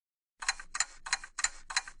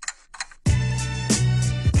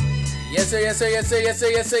Yes, sir, yes, sir, yes, sir, yes, sir,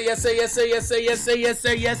 yes, sir, yes, sir, yes, sir, yes, sir, yes,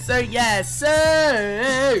 sir, yes, sir, yes,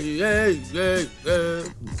 sir, yes, sir.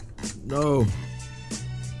 No.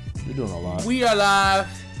 You're doing a lot. We are live.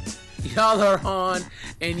 Y'all are on.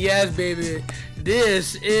 And yes, baby,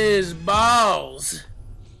 this is Balls,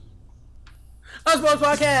 a sports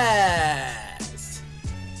podcast.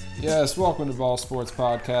 Yes, welcome to Ball Sports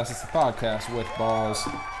Podcast. It's the podcast with balls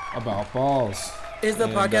about balls. It's the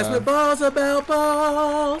podcast with balls about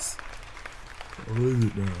balls. What is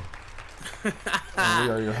it now? We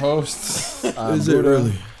are your hosts. Is it Buddha.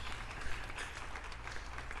 really?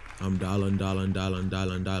 I'm dialing.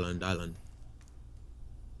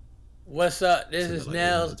 What's up? This is like Nels, that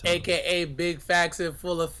all the time. aka Big Facts and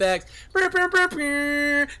Full Effects.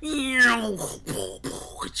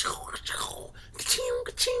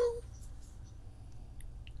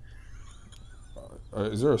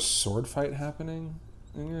 Is there a sword fight happening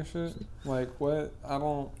in your shit? Like what? I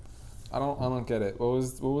don't get it. What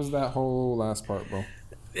was that whole last part, bro?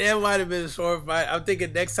 It might have been a sword fight. I'm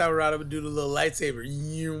thinking next time around I'm gonna do the little lightsaber.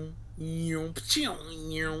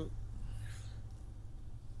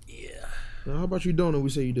 Yeah. Now, how about you don't and we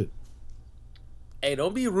say you did? Hey,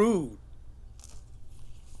 don't be rude.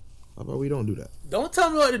 How about we don't do that? Don't tell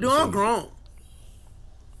me what to do. I'm grown.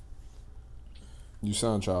 You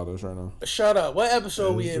sound childish right now. Shut up. What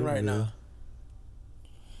episode Yeah, we in yeah. right now?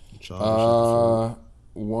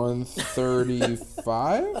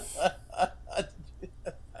 135.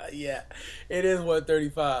 Yeah, it is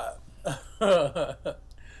 135.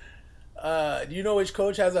 Do you know which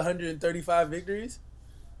coach has 135 victories?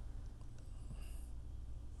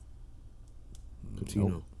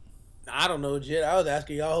 Patino. I don't know, Jit. I was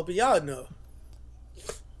asking y'all, hoping y'all know.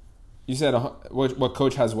 You said what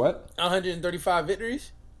coach has what? 135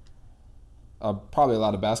 victories? Probably a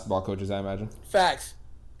lot of basketball coaches, I imagine. Facts.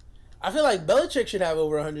 I feel like Belichick should have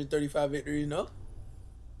over 135 victories, no?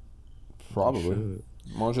 Probably. Should.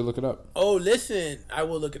 Why don't you look it up? Oh, listen. I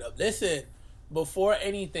will look it up. Listen, before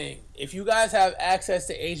anything, if you guys have access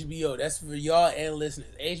to HBO, that's for y'all and listeners.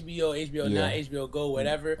 HBO, Yeah. not HBO Go,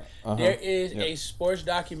 whatever. Uh-huh. There is Yep. a sports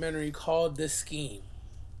documentary called The Scheme.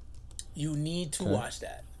 You need to Okay. watch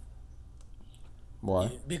that.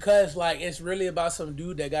 Why? Because, like, it's really about some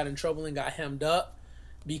dude that got in trouble and got hemmed up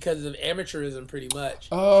because of amateurism, pretty much.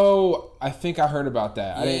 Oh, I think I heard about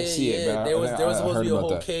that. I didn't see it, but there was I supposed to heard be a about whole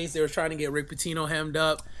that. case. They were trying to get Rick Pitino hemmed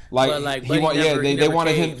up. Like, but, like, he Buddy want, never- he they never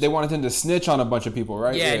wanted him. caved. They wanted him to snitch on a bunch of people,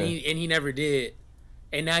 right? Yeah, and he never did.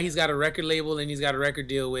 And now he's got a record label and he's got a record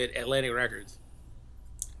deal with Atlantic Records.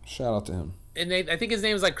 Shout out to him. And I think his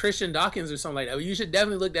name is like Christian Dawkins or something like that. You should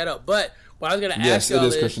definitely look that up. But what I was gonna ask Yes, y'all it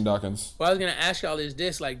is Christian Dawkins. What I was gonna ask y'all is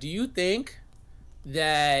this: like, do you think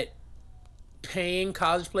that paying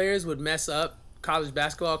college players would mess up college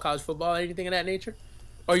basketball, college football, anything of that nature,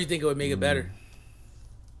 or you think it would make it better?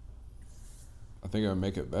 I think it would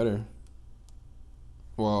make it better.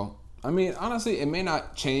 Well, I mean, honestly, it may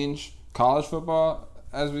not change college football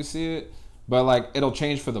as we see it, but like it'll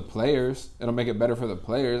change for the players. It'll make it better for the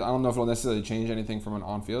players. I don't know if it'll necessarily change anything from an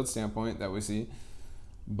on-field standpoint that we see,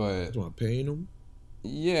 but That's why I'm paying them.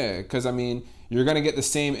 yeah, because I mean, you're going to get the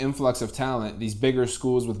same influx of talent. These bigger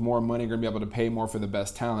schools with more money are going to be able to pay more for the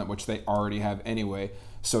best talent, which they already have anyway.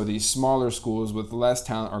 So these smaller schools with less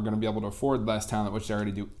talent are going to be able to afford less talent, which they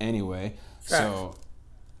already do anyway. So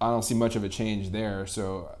I don't see much of a change there.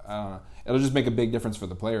 So I don't know. It'll just make a big difference for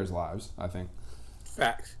the players' lives, I think.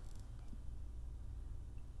 Facts.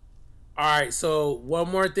 All right, so one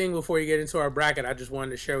more thing before you get into our bracket, I just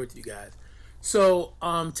wanted to share with you guys. So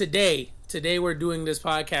today we're doing this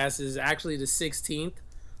podcast is actually the 16th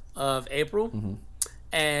of April. Mm-hmm.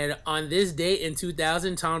 And on this date in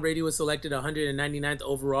 2000, Tom Brady was selected 199th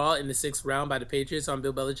overall in the 6th round by the Patriots on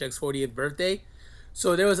Bill Belichick's 40th birthday.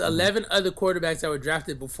 So there was 11 other quarterbacks that were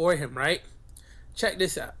drafted before him, right? Check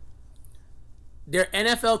this out. Their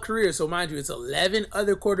NFL career, so mind you, it's 11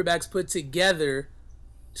 other quarterbacks put together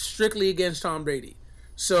strictly against Tom Brady.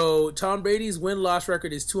 So Tom Brady's win-loss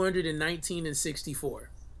record is 219-64,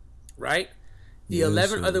 right? The Yes,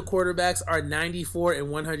 11 sir. other quarterbacks are 94 and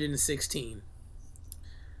 116.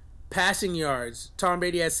 Passing yards, Tom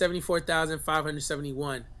Brady has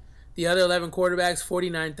 74,571. The other 11 quarterbacks,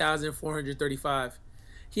 49,435.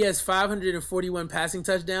 He has 541 passing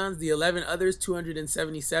touchdowns. The 11 others,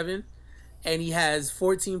 277. And he has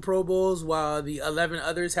 14 Pro Bowls, while the 11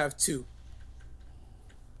 others have 2.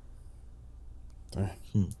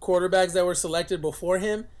 Quarterbacks that were selected before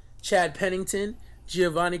him: Chad Pennington,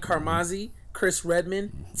 Giovanni Carmazzi, Chris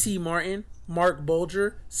Redman, T. Martin, Mark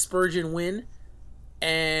Bulger, Spurgeon Wynn,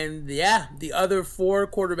 and the other 4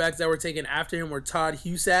 quarterbacks that were taken after him were Todd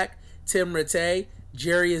Husack, Tim Rattay,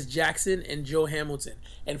 Jarius Jackson, and Joe Hamilton.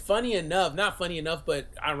 And not funny enough, but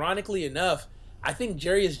ironically enough, I think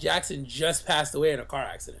Jarius Jackson just passed away in a car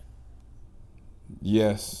accident.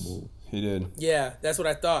 Yes, he did. Yeah, that's what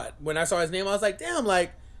I thought. When I saw his name, I was like, damn,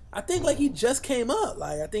 like, I think like he just came up.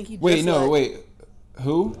 Like, I think he just, Wait.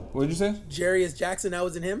 Who? What did you say? Jarius Jackson, that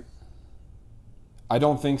wasn't him? I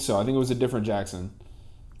don't think so. I think it was a different Jackson.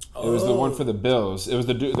 It was the one for the Bills. It was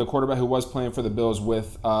the quarterback who was playing for the Bills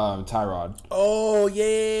with Tyrod. Oh,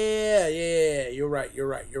 yeah. You're right.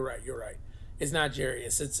 It's not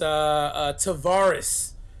Jarius. It's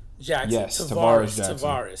Tavares Jackson. Yes, Tavares Jackson.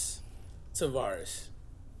 Tavares.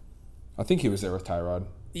 I think he was there with Tyrod.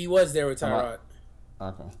 He was there with Tyrod.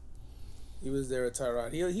 Okay. He was there with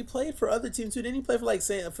Tyrod. He played for other teams too. Didn't he play for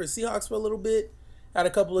for Seahawks for a little bit? Had a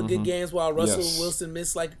couple of good games while Russell Wilson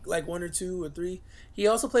missed like 1 or 2 or 3. He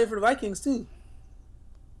also played for the Vikings too.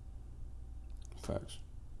 Facts.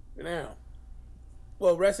 Now,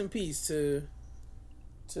 well, rest in peace to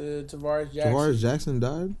Tavares Jackson. Tavares Jackson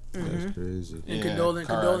died? Mm-hmm. That's crazy. And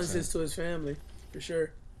condolences to his family, for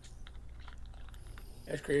sure.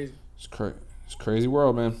 That's crazy. It's crazy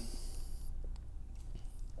world, man.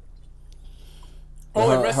 Oh,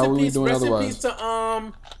 and rest in peace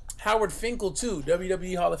to Howard Finkel too,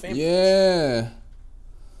 WWE Hall of Fame. Yeah,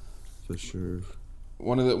 for sure.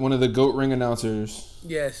 One of the GOAT ring announcers.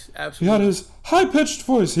 Yes, absolutely. He had his high pitched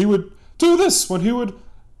voice. He would do this when he would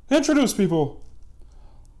introduce people.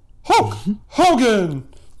 Hulk Hogan.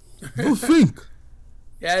 Go Fink.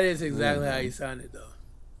 That is exactly how he sounded, though.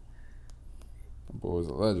 The boy was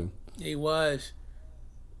a legend. He was.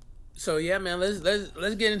 So yeah, man, let's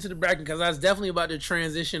get into the bracket because I was definitely about to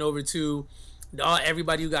transition over to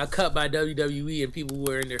everybody who got cut by WWE and people who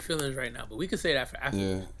are in their feelings right now. But we could say that for after.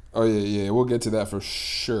 Yeah. Oh yeah. We'll get to that for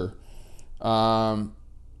sure. All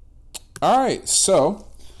right. So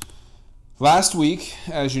last week,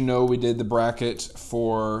 as you know, we did the bracket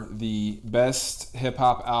for the best hip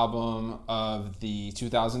hop album of the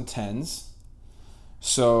 2010s.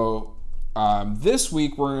 So this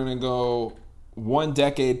week we're gonna go 1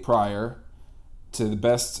 decade prior to the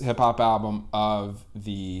best hip hop album of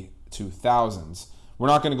the 2000s. We're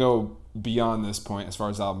not going to go beyond this point as far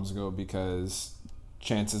as albums go because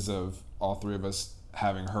chances of all three of us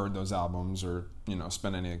having heard those albums or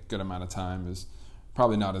spending a good amount of time is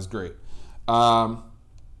probably not as great.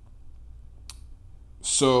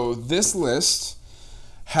 So this list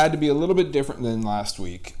had to be a little bit different than last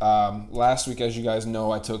week. Last week, as you guys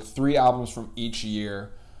know, I took 3 albums from each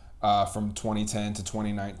year. From 2010 to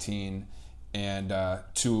 2019, and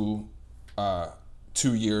 2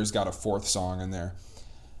 years got a 4th song in there.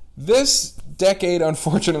 This decade,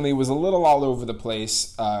 unfortunately, was a little all over the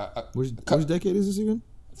place. Which decade is this again?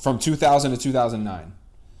 From 2000 to 2009.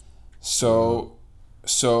 So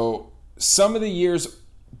some of the years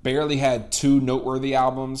barely had 2 noteworthy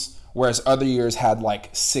albums, whereas other years had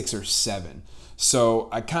like 6 or 7. So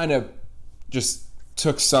I kind of just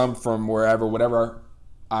took some from whatever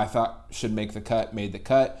I thought should make the cut, made the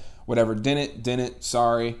cut. Whatever didn't,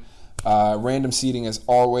 sorry. Random seating as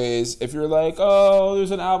always. If you're like, oh,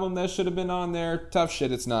 there's an album that should have been on there, tough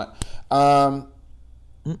shit, it's not.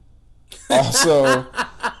 Also,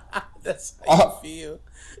 that's how you feel.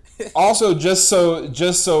 Also, just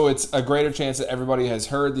so it's a greater chance that everybody has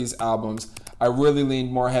heard these albums, I really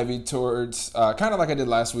leaned more heavy towards, kind of like I did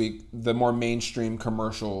last week, the more mainstream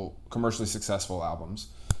commercially successful albums.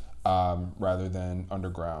 Rather than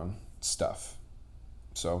underground stuff.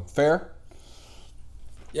 So, fair?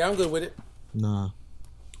 Yeah, I'm good with it. Nah.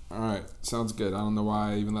 All right, sounds good. I don't know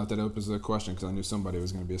why I even left that open as a question because I knew somebody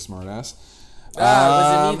was going to be a smart ass. It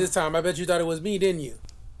wasn't me this time. I bet you thought it was me, didn't you?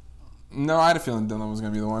 No, I had a feeling Dylan was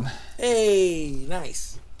going to be the one. Hey,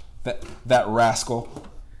 nice. That rascal.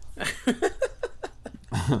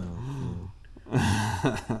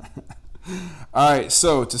 All right,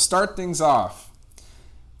 so to start things off,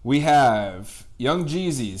 we have Young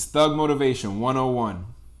Jeezy's Thug Motivation 101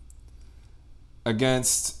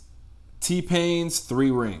 against T-Pain's 3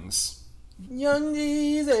 Rings. Young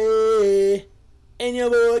Jeezy and your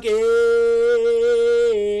boy Gales.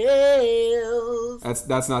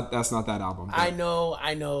 That's not that album. But. I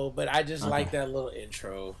know, but I just like that little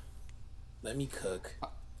intro. Let me cook.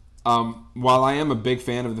 While I am a big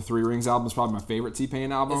fan of the 3 Rings album, it's probably my favorite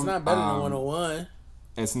T-Pain album. It's not better than 101.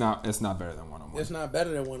 It's not better than 101. It's not better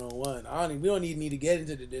than 101. We don't even need to get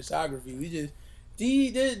into the discography. We just T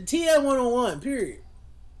at 101. Period.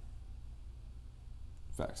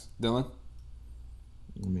 Facts. Dylan?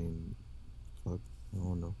 I mean, fuck. I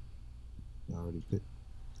don't know. I already picked.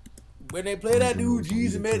 When they play that dude,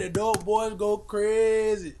 Jeezy made the dope boys go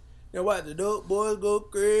crazy. Now watch the dope boys go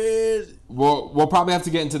crazy. We'll probably have to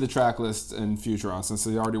get into the track list in future on, since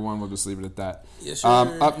they already won. We'll just leave it at that. Yes,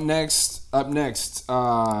 sir. Up next,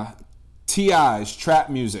 T.I.'s Trap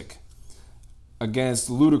Music against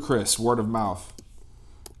Ludacris, Word of Mouth.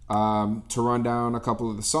 To run down a couple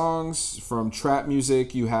of the songs from Trap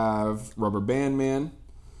Music, you have Rubber Band Man.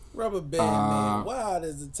 Rubber Band Man, wild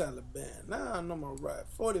as the Taliban. Now I know my right.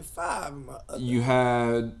 45 in my other. You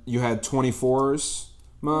had 24s.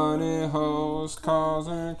 Money, hoes, cars,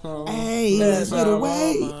 and clothes. Hey, let's get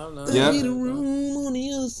away. Yep. Get a room on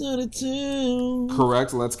the other side of town.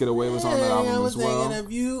 Correct. Let's Get Away was on that album I was as well. thinking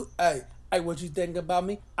of you. Hey, what you think about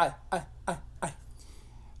me? I.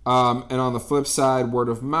 And on the flip side, Word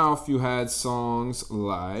of Mouth, you had songs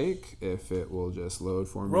like, if it will just load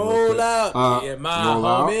for me. Roll out. Yeah, my Roll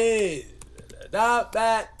Out. homie. Stop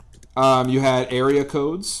that. You had Area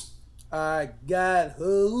Codes. I got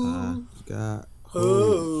who? Got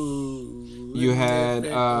Who? You had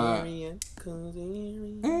Area.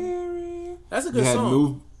 That's a You good had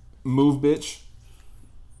song. Move Bitch.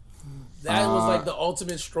 That was like the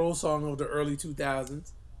ultimate stroll song of the early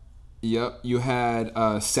 2000s. Yep. You had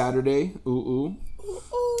Saturday. Ooh.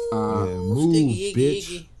 yeah, move, Iggy, bitch.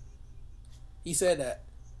 Iggy. He said that.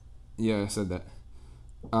 Yeah, I said that.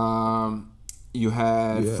 You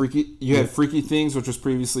had Yeah. Freaky Things, which was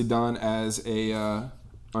previously done as a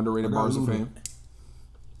underrated I got Bars of Luda. Fame.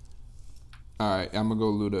 All right, I'm gonna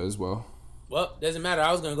go Luda as well. Well, doesn't matter.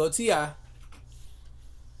 I was gonna go T.I.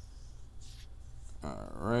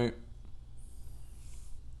 All right.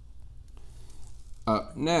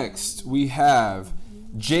 Up next, we have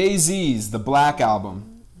Jay-Z's The Black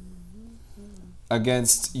Album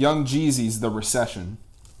against Young Jeezy's The Recession.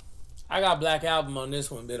 I got Black Album on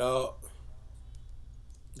this one, bit all.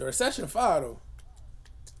 The Recession fire though.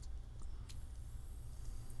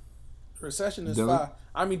 The Recession is Dylan? fire.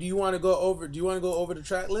 I mean, do you want to go over the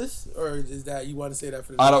track list, or is that you want to say that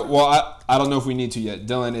for the? I don't know if we need to yet.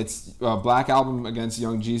 Dylan, it's Black Album against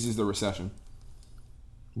Young Jeezy's The Recession.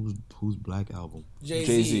 Who's Black Album?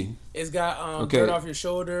 Jay-Z. It's got Okay. Dirt Off Your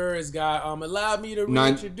Shoulder. It's got Allow Me to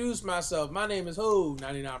Nine- Reintroduce Myself. My name is Ho.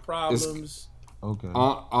 99 Problems. Okay.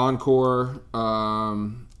 Encore.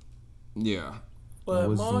 Yeah. What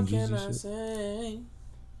was more some can Jeezy I shit? say?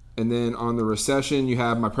 And then on The Recession, you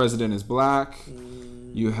have My President is Black.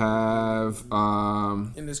 You have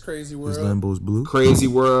In this crazy This world. Lambo's blue. Crazy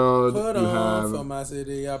World. Put You on for have my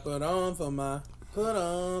city. I put on for my. Put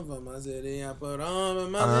on for my city. I put on for I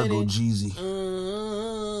my gotta go city. Jeezy.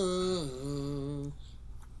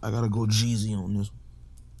 I gotta go Jeezy on this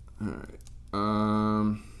one. all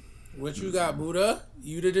right. What you got, Buddha?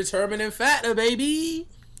 You the determining factor, baby.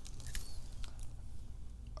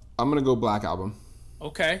 I'm gonna go Black Album.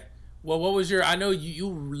 Okay. Well, what was your? I know you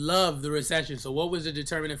love The Recession. So, what was the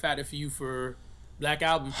determining factor for you for Black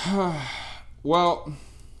Album? Well,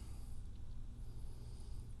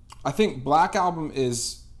 I think Black Album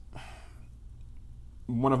is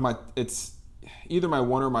one of my. It's either my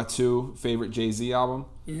one or my two favorite Jay-Z album.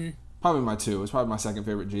 Mm-hmm. Probably my two. It's probably my second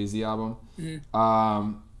favorite Jay-Z album.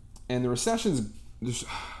 Mm-hmm. And The Recession's.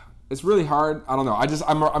 It's really hard. I don't know.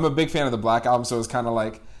 I'm a big fan of the Black Album, so it's kind of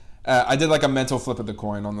like. I did like a mental flip of the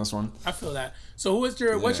coin on this one. I feel that. So, what's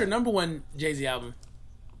your number one Jay-Z album?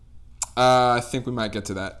 I think we might get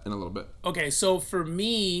to that in a little bit. Okay, so for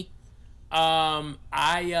me,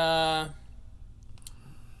 I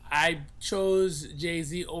chose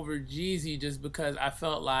Jay-Z over Jeezy just because I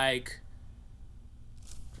felt like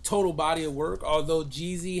total body of work. Although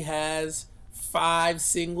Jeezy has 5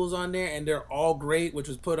 singles on there and they're all great, which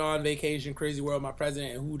was Put On, Vacation, Crazy World, My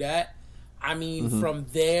President, and Who Dat. I mean, from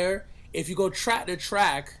there, if you go track to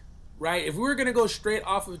track, right? If we were gonna go straight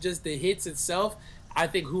off of just the hits itself, I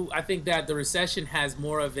think that The Recession has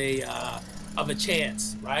more of a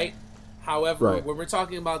chance, right? However, Right. when we're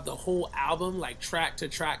talking about the whole album, like track to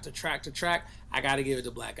track to track to track, I gotta give it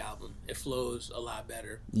to Black Album. It flows a lot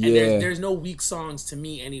better. And Yeah. there's no weak songs to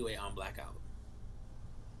me anyway on Black Album.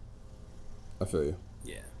 I feel you.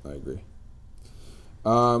 Yeah. I agree.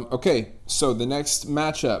 Okay, so the next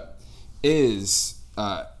matchup is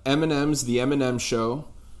Eminem's The Eminem Show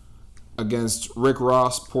against Rick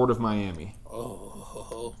Ross, Port of Miami.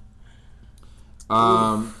 Oh.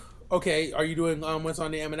 Um, Okay, are you doing what's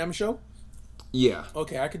on the Eminem show? yeah.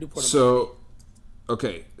 Okay, I could do Port of So,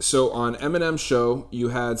 okay, so on Eminem's show, you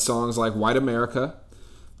had songs like White America,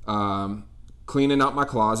 Cleaning Out My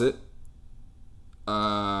Closet,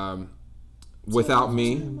 Without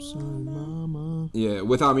Me. Mama. Yeah,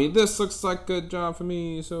 Without Me. This looks like a job for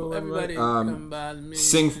me. So Everybody come by me.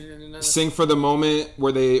 Sing for the Moment,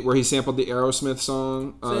 where he sampled the Aerosmith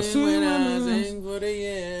song. Sing when I sing over the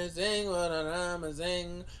years, sing what I'm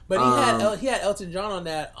sing. But he had Elton John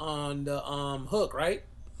on the hook, right?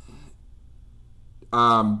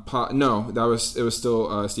 No, it was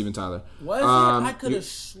still Steven Tyler. Was it? I could have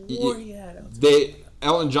swore he had Elton.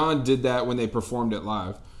 Elton John did that when they performed it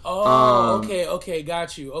live. Oh, okay,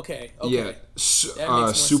 got you. Okay. Yeah,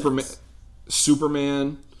 Superman,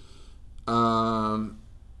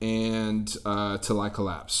 and Till I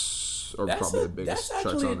Collapse are probably the biggest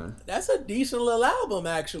tracks on there. That's a decent little album,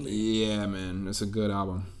 actually. Yeah, man, it's a good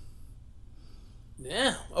album.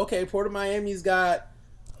 Yeah. Okay, Port of Miami's got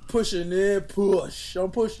Pushing It, Push.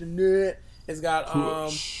 I'm pushing it. It's got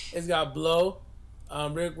Blow.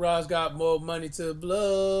 Rick Ross got More Money to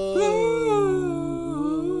Blow.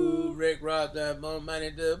 Rick Ross got More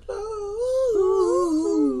Money to Blow.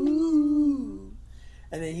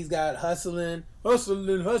 And then he's got Hustling.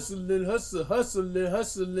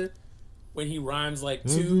 When he rhymes like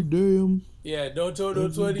two. Every day Yeah, don't talk no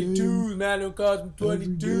 22s, man. Don't cost me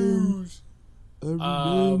 22s.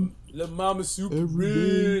 Little mama super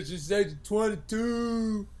rich. She said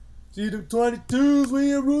 22. See them 22s.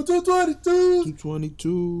 We in room 222.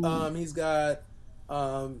 222. He's got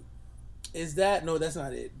is that no? That's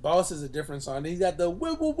not it. Boss is a different song. He's got the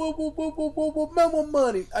my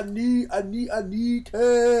money. I need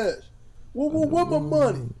cash. What my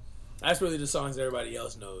money? That's really the songs everybody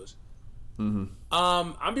else knows. Mm-hmm.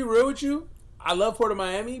 I'll be real with you. I love Port of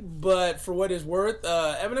Miami, but for what it's worth,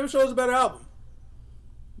 Eminem Show is a better album.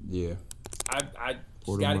 Yeah. I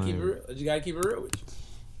just gotta keep it real. You gotta keep it real with you.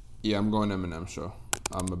 Yeah, I'm going Eminem Show.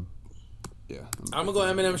 I'm gonna go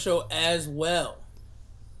Eminem Show as well.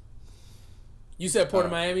 You said Port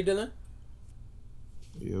of Miami, Dylan?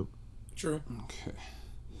 Yep. True. Okay.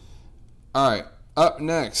 All right. Up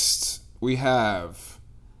next, we have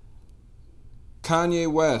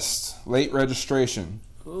Kanye West, Late Registration,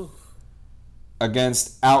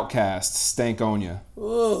 against Outkast, Stankonia.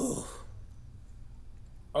 Ooh.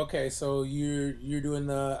 Okay, so you're doing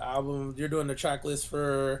the album. You're doing the track list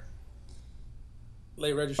for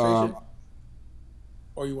Late Registration,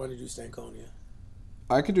 or you want to do Stankonia?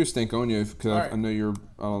 I could do Stankonia because Right. I know you're.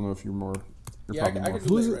 I don't know if you're more. Who's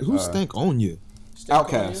Stankonia?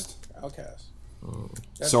 Outkast. Outkast.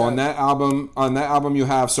 So on that album, you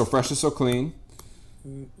have So Fresh and So Clean.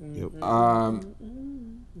 Yep.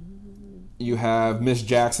 You have Miss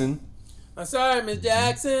Jackson. I'm sorry, Miss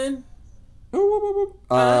Jackson.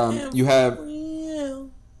 You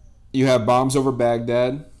have Bombs Over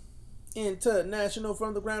Baghdad. International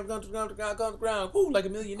from the ground, Woo, like a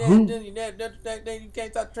millionaire. Then you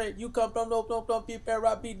can't stop the train. You come from no people.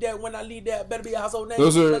 I be there when I leave there. Better be a household name.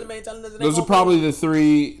 Those are probably the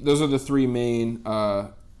three. Those are the three main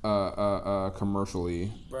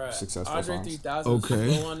commercially successful Andre songs. 3000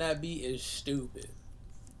 Okay. on that beat is stupid.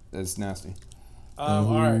 That's nasty. All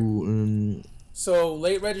right. So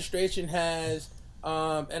Late Registration has,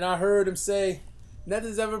 and I heard him say,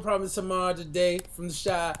 nothing's ever promised tomorrow today from the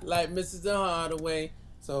shot like Mrs. Hardaway.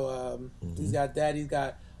 So he's got that. He's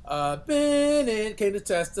got Bennett came to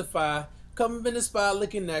testify, coming in the spot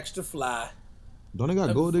looking extra fly. Don't they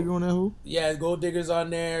got Gold Digger on that hoe? Yeah, Gold Digger's on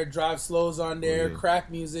there, Drive Slow's on there,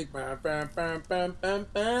 Crack Music.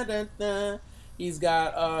 He's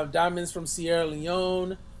got Diamonds from Sierra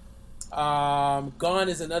Leone. Gone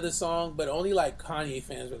is another song, but only like Kanye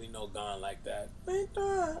fans really know Gone like that.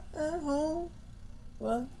 At home,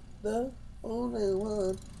 what the only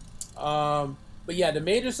one. But yeah, the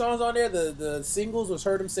major songs on there, the singles was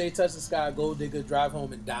Heard Him Say, Touch the Sky, Gold Digger, Drive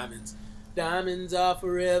Home, and Diamonds. Diamonds are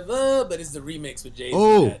forever, but it's the remix with Jay-Z.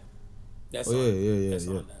 Oh, that's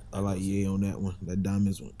yeah. I like on that one. That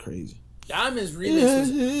Diamonds went crazy. Diamonds remix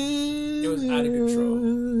was out of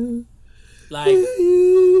control. Like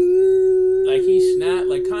he snapped,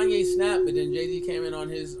 like Kanye snapped, but then Jay-Z came in on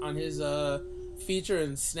his feature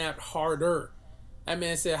and snapped harder. That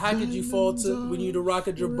man said, "How could you falter when you the Rock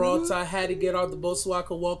of Gibraltar? I had to get off the boat so I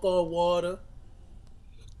could walk on water."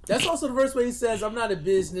 That's also the verse where he says, "I'm not a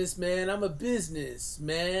businessman, I'm a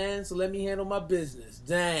businessman, so let me handle my business."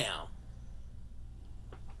 Damn.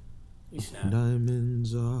 He snapped.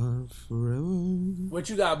 Diamonds are forever. What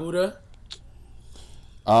you got, Buddha?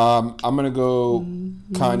 I'm gonna go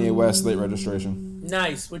Kanye West, Late Registration.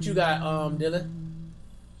 Nice. What you got, Dylan?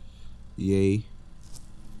 Yay.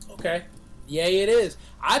 Okay. Yay, it is.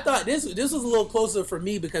 I thought this was a little closer for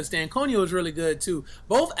me because Stankonia was really good too.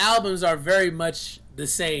 Both albums are very much the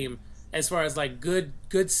same as far as like good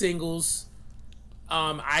singles.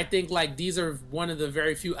 I think like these are one of the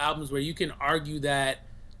very few albums where you can argue that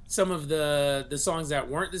some of the songs that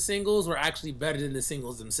weren't the singles were actually better than the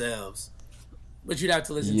singles themselves. But you'd have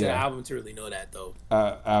to listen to the album to really know that, though.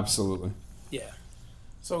 Absolutely. Yeah.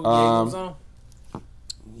 So Ye moves on.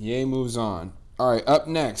 Ye moves on. All right, up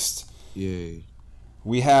next, Yay.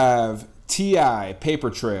 we have T.I. Paper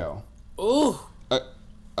Trail Ooh.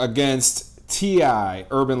 against T.I.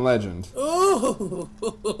 Urban Legend. Ooh.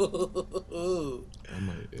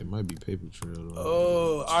 It might be Paper Trail though.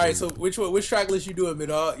 Oh, all right. So which track list you doing,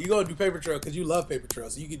 Midall? You gonna do Paper Trail because you love Paper Trail,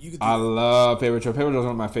 so you could. I love Paper Trail. Paper Trail is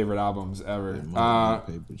one of my favorite albums ever. It might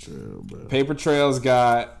be Paper Trail, bro. Paper Trail's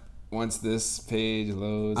got. Once this page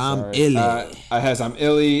loads, I'm Illy. It has I'm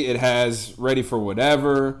Illy. It has Ready for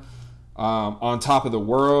Whatever. On Top of the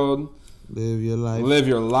World. Live your life. Live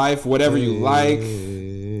your life, whatever you like.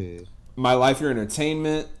 My Life, Your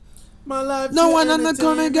Entertainment. My life. No one on the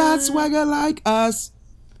corner got swagger like us.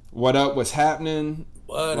 What up? What's happening?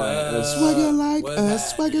 What Swagger like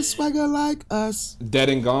us. Swagger like us. Dead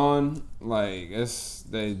and Gone. Like it's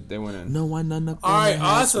they went in. No one on the All right, corner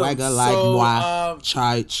has awesome. swagger like So, moi.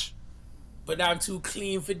 Church. But I'm too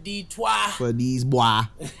clean for D-Twa. For these boy.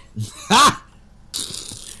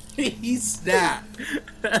 He snapped.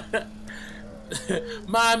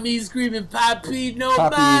 Mommy screaming, Papi, no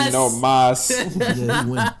mas. Papi no mas. Yeah, he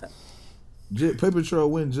win. Paper Trail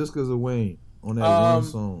win just because of Wayne on that one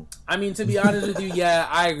song. I mean, to be honest with you, yeah,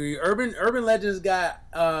 I agree. Urban Legends got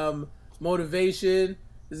Motivation.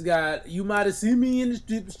 It's got You Might Have Seen Me in the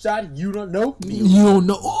Strip Shot. You Don't Know Me. You don't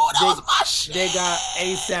know. Oh, that was my shit. They got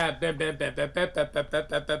ASAP.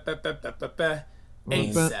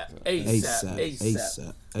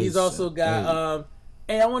 ASAP. He's also got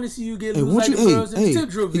Hey, I want to see you get loose like the girls in the Tip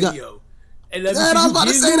Drill video. And let me I was about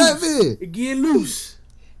to say that vid. Get loose.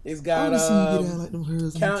 It's got like them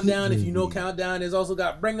girls Countdown. If you know Countdown, it's also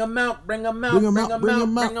got Bring 'em Out, Bring 'em Out, Bring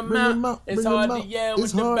 'em Out. It's hard to yell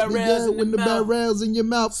with the barrels in your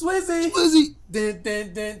mouth. Swizzy. Damn,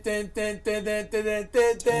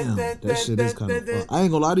 that shit is kind of fun. I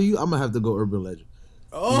ain't gonna lie to you. I'm gonna have to go Urban Legend.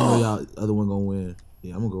 Oh, you know y'all other one gonna win.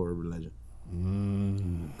 Yeah, I'm gonna go Urban Legend.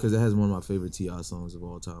 Because it has one of my favorite T.I. songs of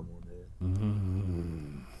all time on there.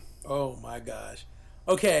 Oh my gosh.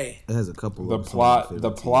 Okay. It has a couple. The of plot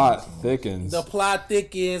thickens. The plot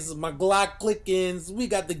thickens. My Glock clickens. We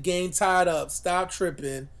got the game tied up. Stop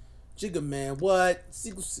tripping. Jigga man, what?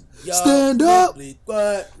 Stand up.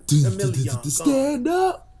 What? Stand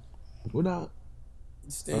up. What up?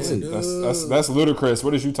 Stand up. That's ludicrous.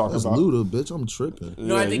 What is you talking about? That's Luda, bitch. I'm tripping.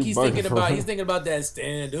 No, I think he's thinking about that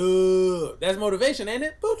stand up. That's Motivation, ain't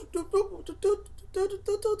it?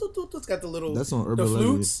 It's got the little. That's on Urban the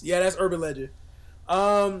flutes. Legend. Yeah, that's Urban Legend.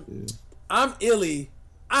 I'm Illy.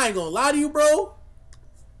 I ain't gonna lie to you, bro.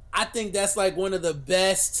 I think that's like one of the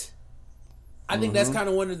best. I think that's kind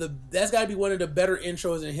of that's got to be one of the better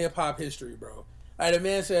intros in hip hop history, bro. Alright, the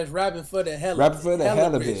man says rapping for the hell of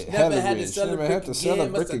it. Never had to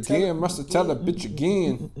celebrate again. Must have tell a bitch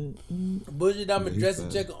again. Bullshit, I'm a dressing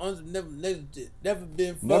checker on never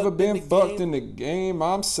been fucked in the game.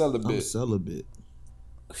 I'm celibate.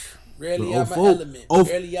 Rarely out my element.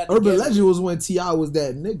 Rarely out Urban Legend was when T.I. was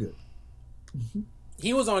that nigga.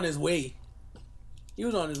 He was on his way.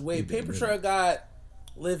 Paper Trail got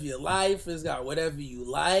Live Your Life. It's got Whatever You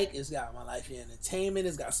Like. It's got My Life, Your Entertainment.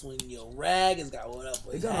 It's got Swing Your Rag. It's got What Up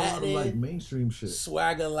What's Happening. A lot of like mainstream shit.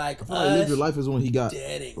 Swagger Like Us. Like Live Your Life is when he got.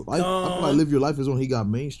 I feel like Live Your Life is when he got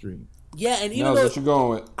mainstream. Yeah, and even though what you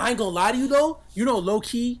going with? I ain't gonna lie to you though. You know, low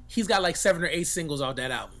key, he's got like 7 or 8 singles off that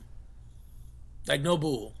album. Like no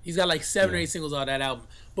bull. He's got like 7 or 8 singles on that album.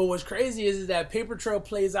 But what's crazy is that Paper Trail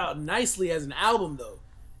plays out nicely as an album though.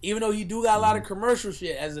 Even though he do got a lot of commercial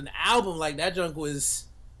shit, as an album, like that junk was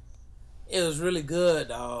really good,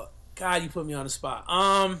 dog. God, you put me on the spot.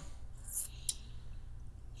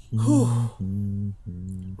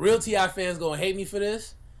 Real T.I. fans gonna hate me for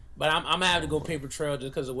this, but I'm gonna have to go Paper Trail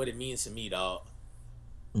just because of what it means to me, dog.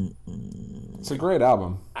 It's a great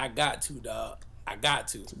album. I got to, dog.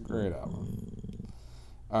 It's a great album.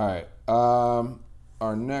 All right.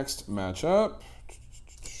 Our next matchup.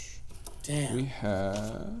 Damn. We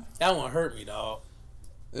have. That one hurt me, dog.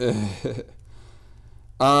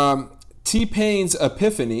 T-Pain's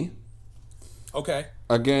Epiphany. Okay.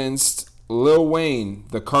 Against Lil Wayne,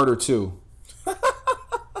 The Carter 2. All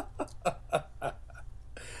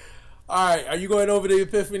right. Are you going over the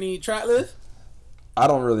Epiphany track list? I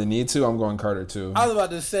don't really need to. I'm going Carter 2. I was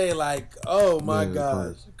about to say, like, oh my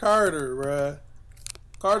gosh. Carter, bruh.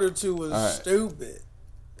 Carter 2 was stupid.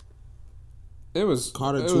 It was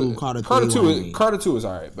Carter 2 was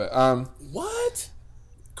alright, but what?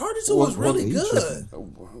 Carter 2 was really good.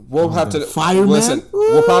 We'll have to Fireman? listen.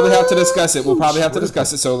 We'll probably have to discuss it.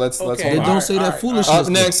 So let's hold don't on. say that foolishness. Up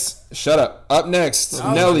next, shut up. Up next,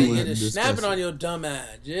 Nelly. Snapping on your dumb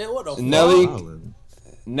ass. Yeah, what the fuck?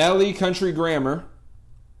 Nelly Country Grammar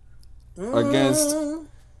against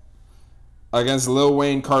Lil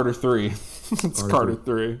Wayne, Carter 3. It's Carter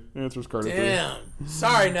 3. The answer's Carter 3. Damn.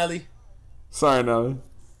 Sorry, Nelly. Sorry, Nelly.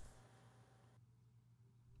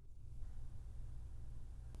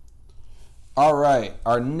 All right,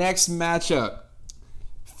 our next matchup: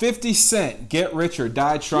 50 Cent, Get Rich or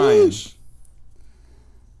Die Trying,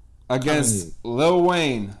 against Lil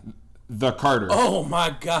Wayne, The Carter. Oh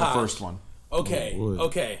my God. The first one. Okay. We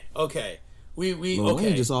Lil okay.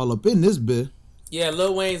 Wayne just all up in this bit. Yeah,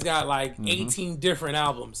 Lil Wayne's got like 18 different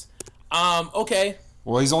albums. Okay.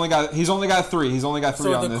 Well, he's only got 3. He's only got 3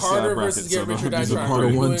 So on the this Carter bracket. versus Get Rich or Die The Trying. Carter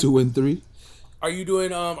 1, 2, and 3. Are you doing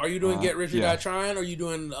Get Rich or yeah. Die Trying, or are you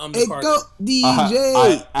doing the Hey, Carter? go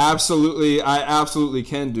DJ. I absolutely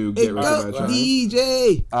can do Get Rich or Die Trying.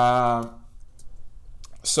 DJ.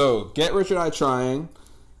 So Get Rich or Die Trying.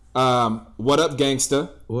 What Up Gangsta?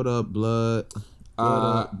 What up, blood? What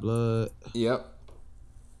up, blood? Yep.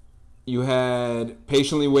 You had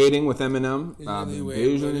Patiently Waiting with Eminem. Patiently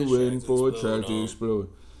Waiting for a track to explode.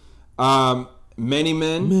 Many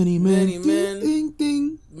Men. Many men. Many men. Ding,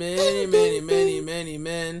 ding. Many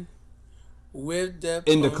men. With the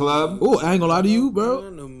In the Club. Oh, I ain't gonna lie to you, bro.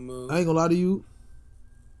 I ain't gonna lie to you.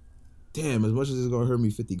 Damn, as much as it's gonna hurt me,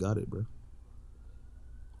 50 got it, bro.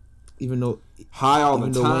 Even though High All the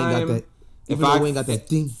Wayne Time. got that. Even though Wayne got that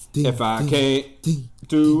ding, ding. If I ding, can't ding,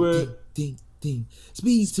 do ding, it. Ding, ding.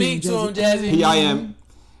 Speak to him, Jazzy. PIM.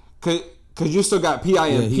 Cause you still got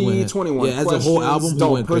PIMP, he went- 21 yeah, as a Questions, whole album, he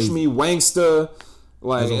Don't went Push crazy. Me, Wangsta.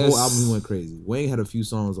 Like, As a whole it's- album, he went crazy. Wayne had a few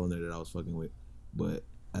songs on there that I was fucking with, but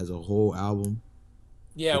as a whole album,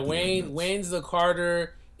 Yeah, 50 went nuts. Wayne's The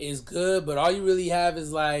Carter is good, but all you really have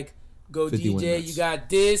is like Go 50 went DJ. nuts. You got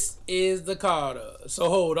This Is The Carter. So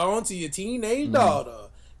hold on to your teenage daughter.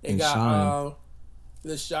 They And got Shine.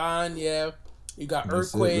 the Shine, yeah. You got that's it,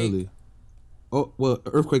 Earthquake. really. Oh well,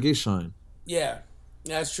 Earthquake is Shine, Yeah.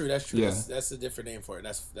 That's true. Yeah. That's a different name for it.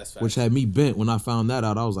 That's fact. which had me bent when I found that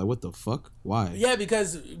out. I was like, what the fuck? Why? Yeah,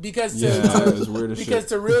 because Yeah, it was weird as because shit.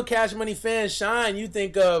 to real Cash Money fans, Shine, you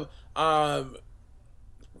think of dun,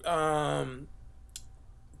 dun,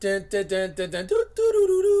 dun, dun, dun, dun, doo, doo, doo,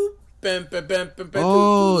 doo, doo. Bam, bam, bam, bam, bam,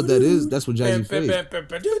 Oh, doo, doo, doo, that's what doo. Jazzy Bam, bam, Faye. bam,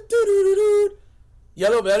 bam, doo, doo, doo, doo, doo.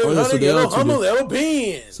 Yellow belly, Oh, yeah, so honey, they yellow are two humble, different- yellow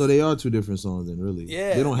beans. So they are two different songs then, really.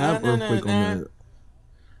 Yeah. They don't have Nah, nah, Earthquake nah, on nah. there.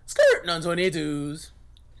 Skirt on 22s.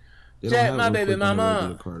 They Jack, don't my have baby Earthquake on the mama.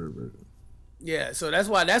 regular Carter version. Yeah, so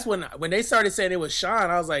that's when they started saying it was Shine,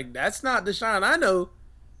 I was like, that's not the Shine I know.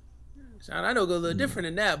 Shine I know go a little different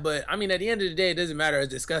than that, but I mean, at the end of the day, it doesn't matter us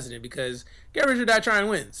discussing it because Get Rich or Die Trying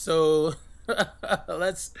wins. So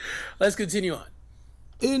let's continue on.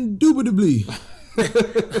 Indubitably.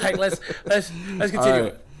 Like let's continue All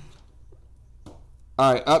right. on.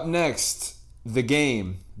 All right, up next, The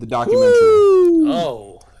Game, the documentary.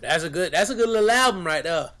 Oh, that's a good little album right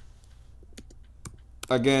there.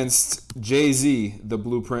 Against Jay-Z, The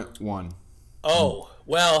Blueprint 1. Oh,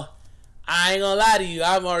 well, I ain't gonna lie to you.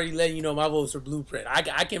 I'm already letting you know my votes for Blueprint. I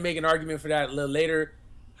can make an argument for that a little later.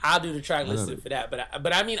 I'll do the track listing for that.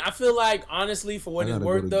 But I mean, I feel like, honestly, for what I it's gotta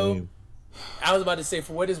worth, go to though, Game. I was about to say,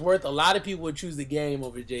 for what it's worth, a lot of people would choose The Game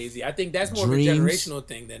over Jay-Z. I think that's more Dreams. of a generational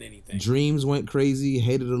thing than anything. Dreams went crazy.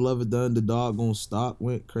 Hated to love it, the underdog gonna stop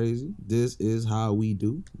went crazy. This is how we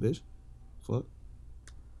do, bitch. Fuck.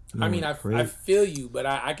 I mean, I feel you, but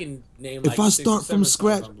I can name like If I 6 or start 7 from songs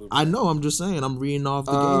scratch, on Blueprint. I know. I'm just saying. I'm reading off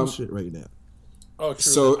the game shit right now. Oh, true.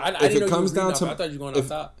 So, I if didn't it know you comes was reading down off. to- I thought you were going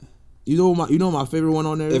if- off top. You know my favorite one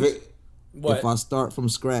on there If is? it, What? If I start from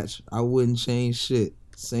scratch, I wouldn't change shit.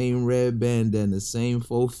 Same red bandana, same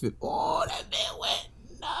 450. Oh, that man went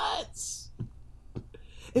nuts.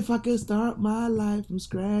 If I could start my life from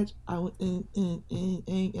scratch, I would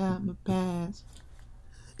ain't got my past.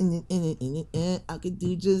 I could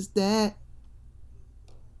do just that.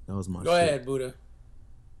 That was my Go shit. ahead, Buddha.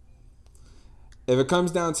 if it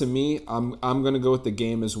comes down to me, I'm gonna go with The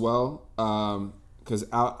Game as well. Because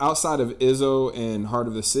outside of Izzo and Heart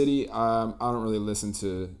of the City, I don't really listen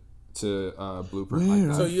to Blueprint like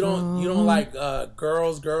that. So you don't like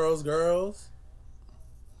girls? Girls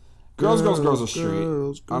are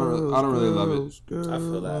street. I don't really love it. I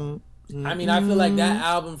feel that. I mean, I feel like that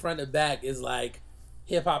album front to back is like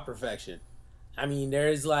hip hop perfection. I mean,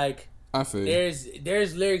 there's like I feel you.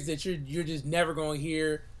 there's lyrics that you're just never gonna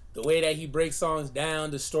hear. The way that he breaks songs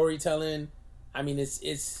down, the storytelling. I mean,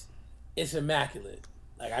 it's immaculate.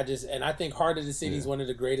 Like I think Heart of the City is one of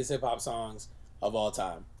the greatest hip hop songs of all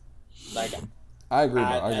time. Like I agree.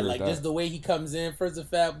 I agree like with just that. the way he comes in. First the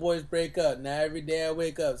Fat Boys break up. Now every day I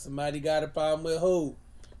wake up, somebody got a problem with who?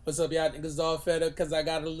 What's up, y'all niggas all fed up because I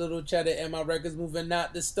got a little cheddar and my records moving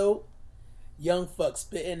out the stove? Young fucks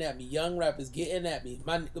spitting at me. Young rappers getting at me.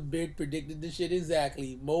 My nigga Big predicted the shit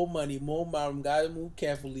exactly. More money, more bottom. Gotta move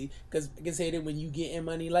carefully. Cause niggas hate it when you getting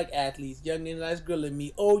money like athletes. Young and nice grilling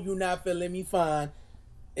me. Oh, you not feeling me fine.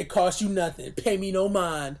 It costs you nothing. Pay me no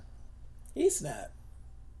mind. He snapped.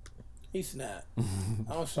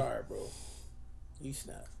 I'm sorry, bro. He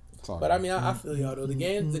snapped. But I mean, I feel y'all though. The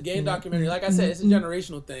game documentary, like I said, it's a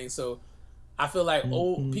generational thing. So I feel like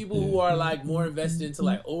old people who are like more invested into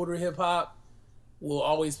like older hip hop will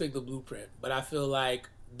always pick the Blueprint. But I feel like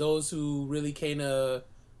those who really came to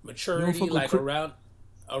maturity, like around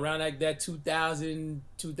like that 2000,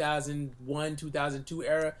 2001, 2002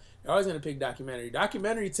 era, they're always gonna pick documentary.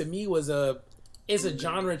 Documentary to me is a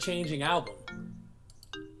genre changing album,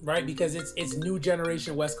 right? Because it's new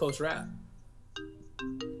generation West Coast rap.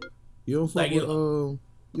 You don't fuck with you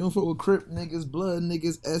don't fuck with Crip niggas, blood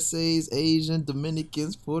niggas, essays, Asian,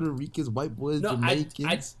 Dominicans, Puerto Ricans, white boys,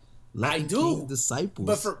 Jamaicans. I do. Kings,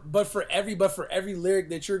 disciples. But for every lyric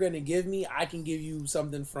that you're gonna give me, I can give you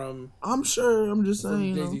something from. I'm sure. I'm just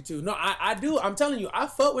saying. Jay-Z too. No, I do. I'm telling you, I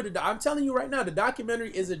fuck with it. I'm telling you right now, the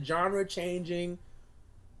documentary is a genre changing.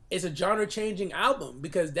 It's a genre changing album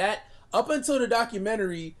because that up until the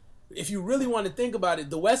documentary, if you really want to think about it,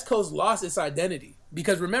 the West Coast lost its identity.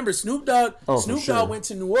 Because remember, Snoop Dogg went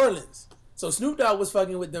to New Orleans. So Snoop Dogg was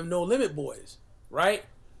fucking with them No Limit Boys, right?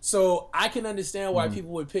 So I can understand why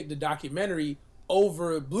people would pick the documentary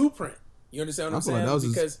over Blueprint. You understand what I'm saying?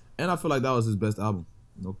 I feel like that was his best album.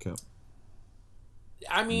 No cap.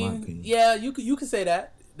 I mean, yeah, you could say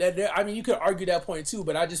that. I mean, you could argue that point too.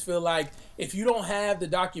 But I just feel like if you don't have the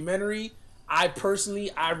documentary, I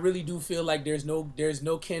really do feel like there's no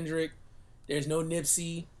Kendrick, there's no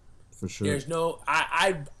Nipsey. For sure. There's no.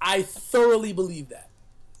 I thoroughly believe that.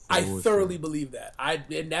 Believe that.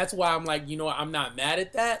 And that's why I'm like, I'm not mad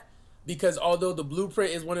at that because although the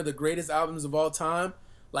Blueprint is one of the greatest albums of all time,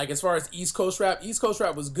 like as far as East Coast rap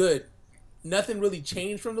was good. Nothing really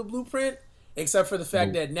changed from the Blueprint except for the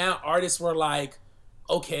fact that now artists were like,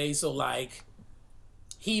 okay, so like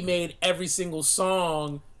he made every single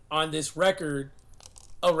song on this record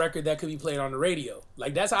a record that could be played on the radio.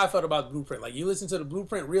 Like that's how I felt about the Blueprint. Like you listen to the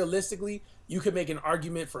Blueprint, realistically, you could make an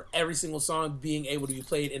argument for every single song being able to be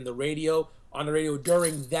played on the radio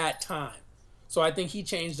during that time. So I think he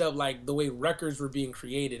changed up like the way records were being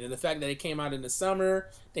created and the fact that it came out in the summer,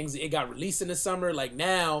 it got released in the summer. Like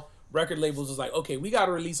now, record labels was like, okay, we got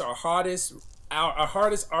to release our hardest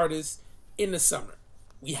artists in the summer.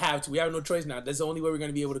 We have no choice now. That's the only way we're going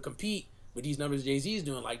to be able to compete with these numbers Jay-Z is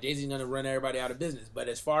doing. Like Jay-Z's gonna run everybody out of business. But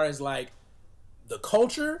as far as like the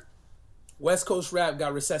culture, West Coast rap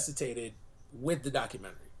got resuscitated with the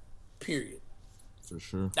documentary. Period. For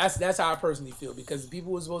sure. That's how I personally feel because the people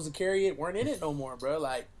who were supposed to carry it weren't in it no more, bro.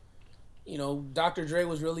 Like, Dr. Dre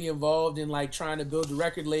was really involved in like trying to build the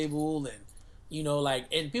record label and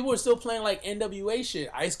and people were still playing like NWA shit.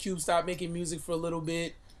 Ice Cube stopped making music for a little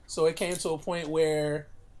bit. So it came to a point where,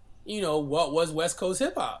 what was West Coast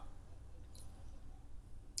hip hop?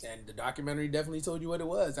 And the documentary definitely told you what it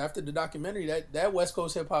was. After the documentary, that West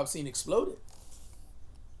Coast hip hop scene exploded.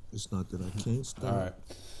 It's not that I can't stop. All right.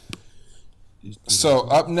 So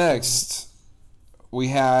up next, we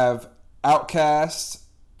have Outkast,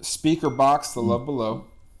 Speaker Box, The Love Below,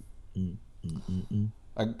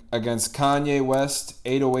 against Kanye West,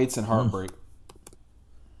 808s and Heartbreak.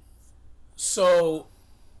 So,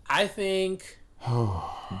 I think.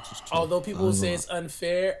 Although people will say it's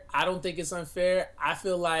unfair, I don't think it's unfair. I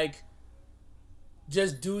feel like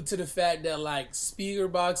just due to the fact that like Speaker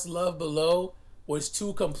Box, Love Below was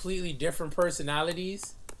two completely different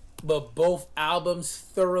personalities, but both albums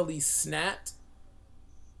thoroughly snapped,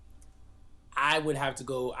 I would have to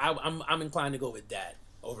go. I'm inclined to go with that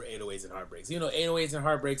over 808s and Heartbreaks. 808s and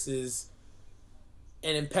Heartbreaks is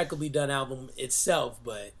an impeccably done album itself,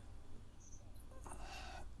 but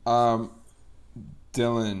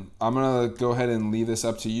Dylan, I'm going to go ahead and leave this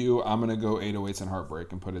up to you. I'm going to go 808s and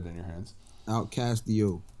Heartbreak and put it in your hands. Outkast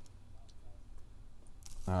Yo.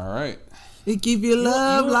 All right. It keep your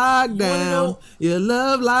love locked down. Your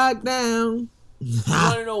love locked down. You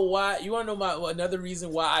want to know why? You want to know another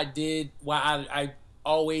reason why I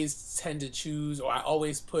always tend to choose, or I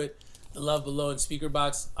always put The Love Below and Speaker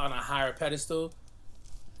Box on a higher pedestal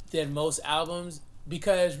than most albums?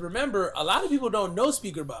 Because remember, a lot of people don't know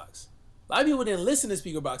Speaker Box. A lot of people didn't listen to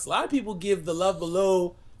Speaker Box. A lot of people give The Love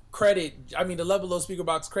Below credit. I mean, The Love Below Speaker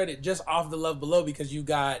Box credit just off The Love Below because you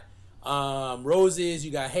got Roses,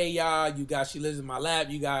 you got Hey Ya, you got She Lives in My Lap,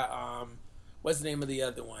 you got what's the name of the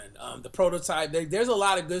other one? The Prototype. There's a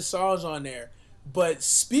lot of good songs on there, but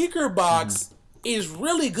Speaker Box is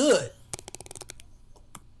really good.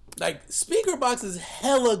 Like Speaker Box is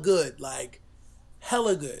hella good, like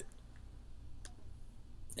hella good.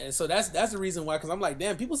 And so that's the reason why, because I'm like,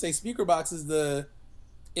 damn, people say Speaker Box is the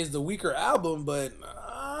weaker album, but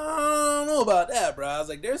I don't know about that, bro. I was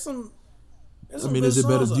like, there's some I mean, is it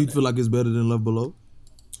better? Do you there. feel like it's better than Love Below?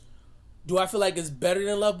 Do I feel like it's better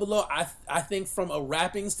than Love Below? I think from a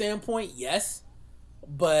rapping standpoint, yes.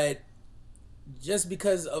 But just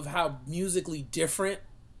because of how musically different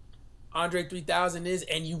Andre 3000 is,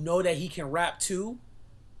 and you know that he can rap too,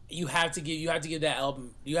 you have to give that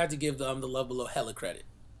album, you have to give the Love Below hella credit.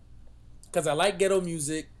 Because I like Ghetto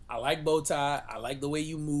Music, I like Bowtie, I like The Way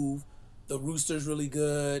You Move, The Rooster's really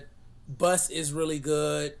good, Bus is really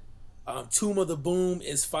good. Tomb of the Boom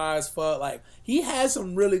is fire as fuck. Like, he has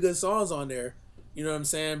some really good songs on there. You know what I'm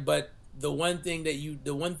saying? But the one thing that you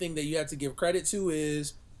have to give credit to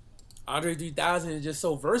is Andre 3000 is just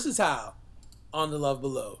so versatile on the Love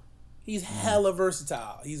Below. He's hella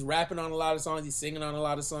versatile. He's rapping on a lot of songs. He's singing on a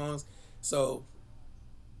lot of songs. So,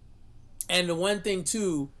 and the one thing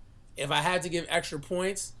too, if I had to give extra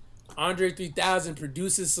points, Andre 3000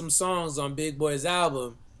 produces some songs on Big Boy's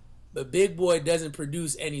album. But Big Boy doesn't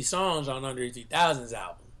produce any songs on Andre 3000's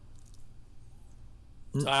album.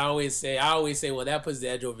 So I always say, well, that puts the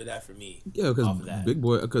edge over that for me. Yeah, because Big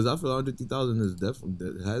Boy, because I feel Andre 3000 is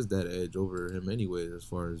definitely has that edge over him anyway, as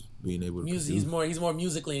far as being able to music. He's more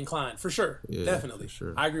musically inclined for sure. Yeah, definitely. For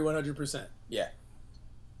sure. I agree 100%. Yeah.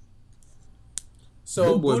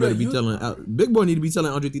 So Big Boy Big Boy need to be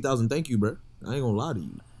telling Andre 3000 thank you, bro. I ain't gonna lie to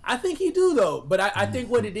you. I think he do though, but I think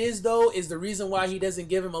what it is though is the reason why he doesn't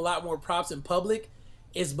give him a lot more props in public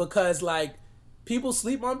is because like people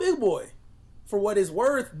sleep on Big Boy. For what it's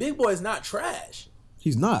worth, Big Boy is not trash.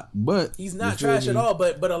 He's not, but he's not trash at all.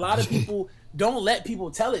 But a lot of people don't let people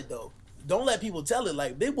tell it though. Don't let people tell it.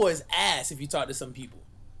 Like Big Boy's ass if you talk to some people.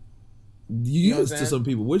 You used to some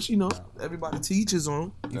people, which everybody teaches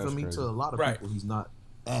on. You feel me? To a lot of people, he's not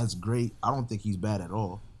as great. I don't think he's bad at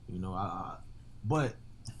all. But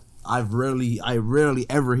I rarely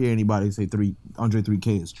ever hear anybody say Andre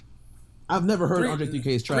 3K is. I've never heard Andre 3K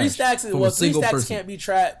is trash. 3 Stacks can't be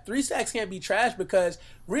trash. 3 Stacks can't be trash because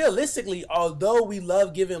realistically, although we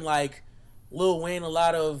love giving like Lil Wayne a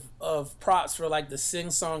lot of props for like the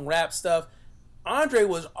sing-song rap stuff, Andre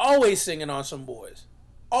was always singing on some boys,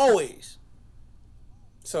 always.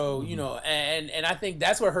 So and I think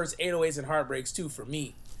that's what hurts 808s and Heartbreaks too for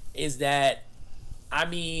me, is that I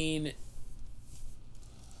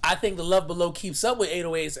think the Love Below keeps up with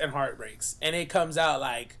 808s and Heartbreaks, and it comes out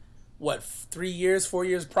like what 4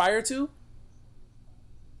 years prior to.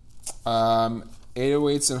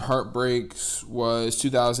 808s and Heartbreaks was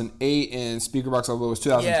 2008, and Speaker Box Love Below was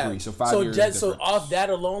 2003. So 5 years. So off that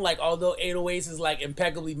alone, like although 808s is like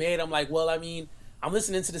impeccably made, I'm like, well, I mean, I'm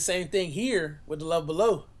listening to the same thing here with the Love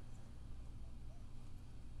Below.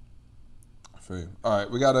 I feel you. All right,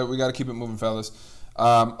 we gotta keep it moving, fellas.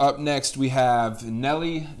 Up next we have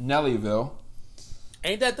Nellyville.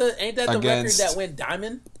 Ain't that the record that went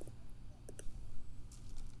diamond?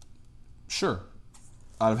 Sure.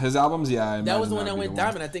 Out of his albums, yeah. That was the one that went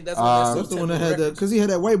diamond. I think that's the one that had that, because he had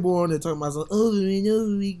that white boy on there talking about some over and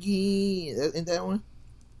over again. Ain't that one?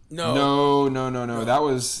 No. That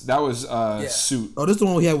was Suit. Oh, this is the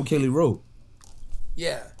one we had with Kelly Rowe.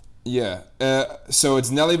 Yeah. Yeah. So it's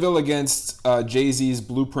Nellyville against Jay-Z's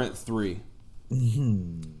Blueprint 3. I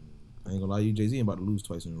ain't gonna lie to you, Jay-Z ain't about to lose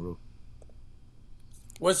twice in a row.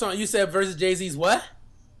 What song you said versus Jay-Z's what?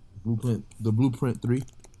 The Blueprint 3.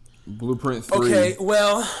 Blueprint 3. Okay,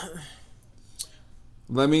 well,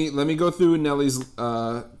 let me go through Nelly's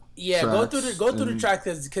go through the track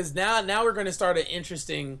because now we're gonna start an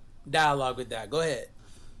interesting dialogue with that. Go ahead.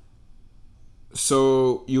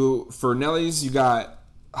 So for Nelly's, you got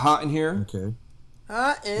Hot in Here. Okay.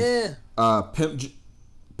 Hot in.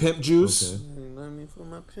 Pimp Juice. Okay. Let me put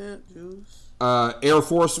my Pimp Juice. Air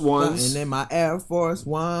Force Ones. And then my Air Force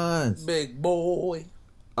Ones. Big boy.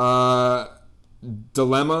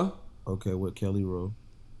 Dilemma. Okay, with Kelly Rowe.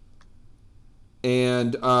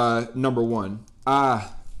 And Number One. Okay,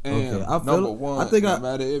 I feel number one. I think no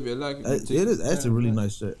matter if you like it is. That's a really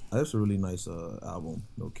nice shit. That's a really nice album.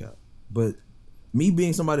 No cap. But me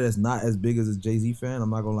being somebody that's not as big as a Jay-Z fan, I'm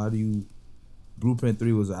not gonna lie to you. Blueprint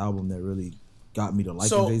 3 was an album that really got me to like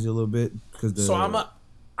Jay-Z a little bit. I'm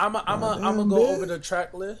gonna go over the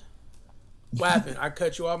track list. What happened? I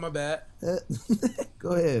cut you off. My bad.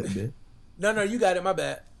 Go ahead, man. No, you got it. My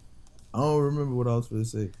bad. I don't remember what I was going to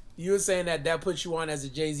say. You were saying that puts you on as a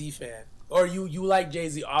Jay-Z fan, or you like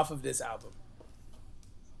Jay-Z off of this album.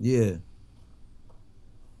 Yeah,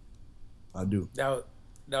 I do. That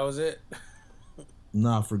was it.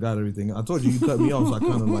 Nah, I forgot everything. I told you cut me off, so I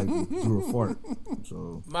kind of like threw a fart.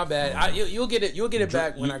 So My bad. You'll get it. You'll get it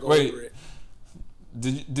back when I go wait. over it.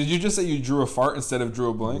 Did you just say you drew a fart instead of drew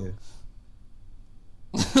a blank? yeah.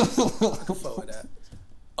 I can fuck with that.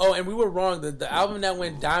 Oh, and we were wrong. The album that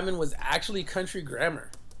went diamond was actually Country Grammar.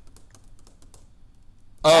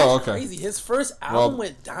 Oh, That's okay. crazy. His first album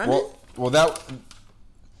went diamond. Well, that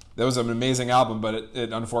was an amazing album, but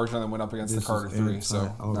it unfortunately went up against This the Carter is 3, so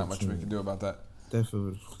anti-auto-tune. not much we can do about that.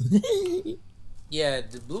 Definitely. Yeah,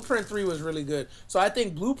 the Blueprint 3 was really good. So I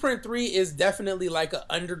think Blueprint 3 is definitely like an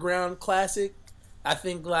underground classic. I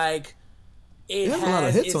think like it There's has a lot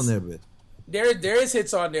of hits on there, but There is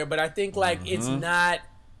hits on there, but I think like it's not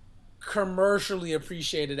commercially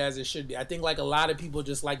appreciated as it should be. I think like a lot of people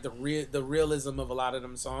just like the realism of a lot of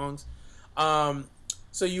them songs.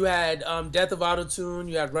 So you had Death of Autotune,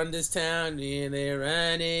 you had Run This Town, and they're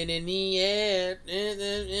running in the air,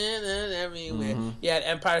 everywhere. You had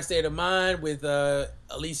Empire State of Mind with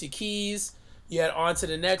Alicia Keys. You had On to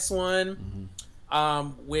the Next One,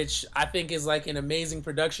 which I think is like an amazing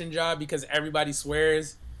production job because everybody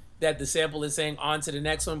swears that the sample is saying On to the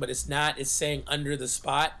Next One, but it's not. It's saying Under the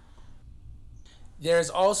Spot.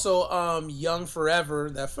 There's also Young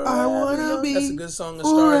Forever. That Forever, I wanna be that's a good song. A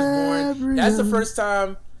Star Is Born. That's the young. first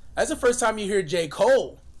time. That's the first time you hear J.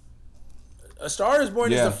 Cole. A Star Is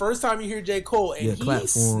Born is the first time you hear J. Cole, and yeah, he platform.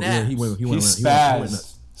 snaps. Yeah, he went He nuts.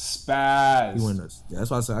 spazzed. He went nuts. Yeah,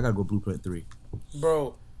 that's why I said I gotta go Blueprint 3.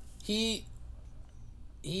 Bro, he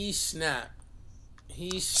snapped.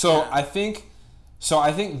 He So snapped.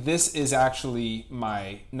 I think this is actually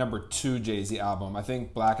my number 2 Jay-Z album. I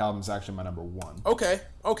think Black Album is actually my number 1. Okay,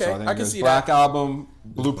 So I think I can there's see Black that. Album,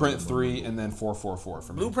 Blueprint 3, and then 444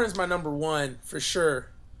 for me. Blueprint's my number 1 for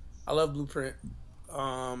sure. I love Blueprint.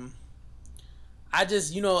 I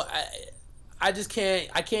just, I just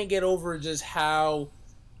can't get over just how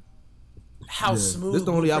smooth. This is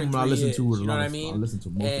the only Blueprint album I 3 listen is, to with a you know lot what I of. mean? I listen to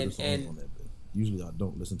most of the songs And on that. But usually I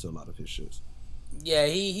don't listen to a lot of his shits. yeah,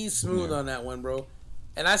 he's smooth on that one, bro.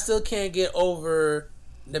 And I still can't get over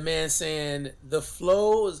the man saying the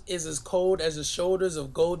flow is as cold as the shoulders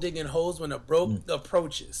of gold digging hoes when a broke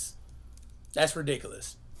approaches. That's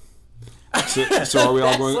ridiculous. So are we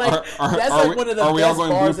all going? Are we all going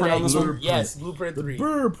Blueprint on this one? Yes, Blueprint The 3.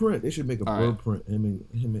 Blueprint. They should make a All right. Blueprint.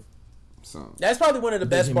 Him. So That's probably one of the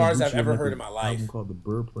best him and bars I've Gucci ever make heard an in my life. Album called the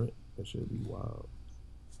Blueprint. That should be wild.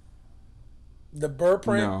 The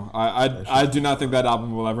Burprint. no, I do not think that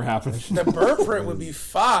album will ever happen. The Burprint would be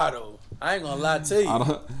fire though. I ain't gonna lie to you. I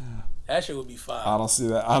don't. That shit would be fire. I don't see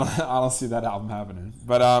that. I don't see that album happening.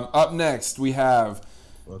 But up next we have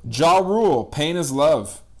Ja Rule, "Pain Is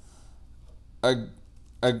Love."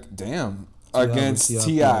 Damn. Against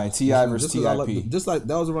T.I. T.I. versus T.I.P. Just like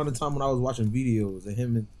that was around the time when I was watching videos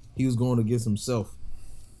and he was going against himself.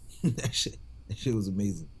 that shit was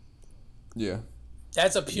amazing. Yeah.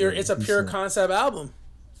 It's a pure concept album.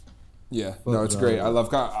 Yeah. No, it's great. I'm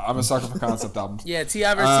a sucker for concept albums. Yeah,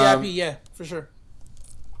 T.I. versus T.I.P. Yeah, for sure.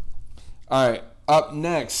 All right. Up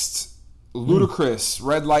next, Ludacris,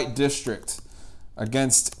 "Red Light District"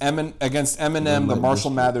 against Eminem, the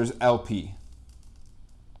Marshall Mathers LP.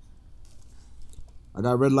 I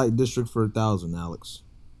got Red Light District for 1,000, Alex.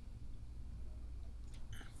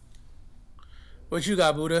 What you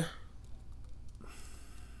got, Buddha?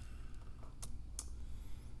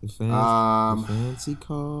 The fancy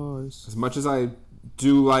cars. As much as I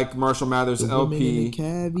do like Marshall Mathers The women in LP, the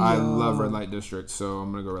caviar. I love Red Light District, so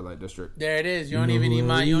I'm gonna go Red Light District. There it is. You don't even need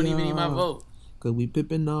my vote. Cause we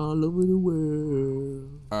pippin' all over the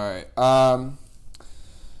world. All right.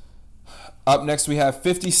 Up next we have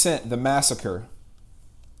 50 Cent, "The Massacre"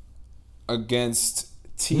 against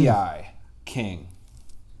T.I. King.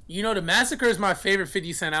 You know, The Massacre is my favorite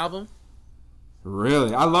 50 Cent album.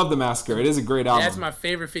 Really? I love The Massacre. It is a great album. That's my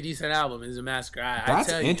favorite 50 Cent album is The Massacre. I That's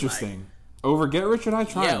tell you, interesting. Over Get Rich or Die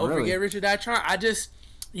Trying, Yeah, over really? Get Rich or Die Trying. I just,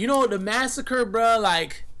 The Massacre, bro,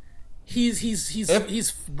 like,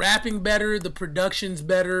 he's rapping better. The production's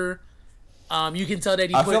better. You can tell that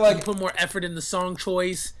he put more effort in the song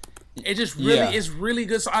choice. It just really is really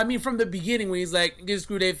good. So I mean, from the beginning when he's like, "Get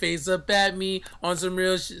screw their face up at me on some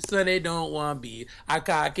real shit, so they don't want be. I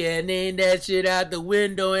cock and name that shit out the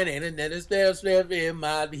window and ain't another step in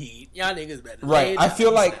my heat. Y'all niggas better." Right. I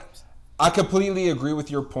feel like I completely agree with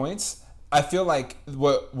your points. I feel like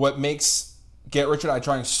what makes Get Rich or Die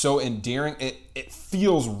Trying so endearing, it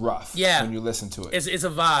feels rough when you listen to it. It's a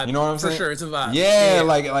vibe. You know what I'm saying? For sure, it's a vibe. Yeah,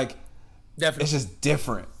 like definitely. it's just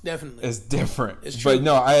different. Definitely. It's different. It's true. But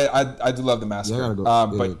no, I do love The Massacre. Yeah, I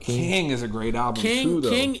gotta go. But King is a great album too, though.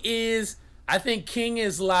 I think King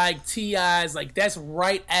is like T.I.'s, like, that's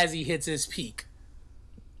right as he hits his peak.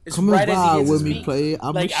 It's Come right and as he vibe hits with his me, feet. play.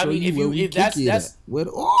 I'm Like, gonna I show mean, you where we if kick it that's at.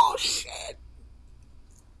 Oh shit!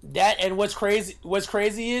 that, and what's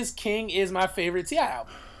crazy is King is my favorite T.I.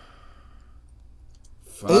 album.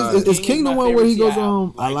 Is King King is the my one where he favorite goes T.I.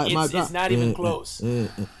 album. I like my it's not even close. Ooh!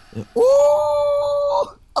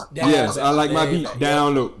 Yes, I like my beat Yep.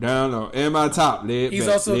 down low, in my top. He's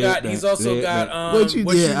also got What you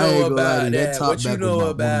what you did? I ain't know gonna lie to about you. that. That top What you back was know one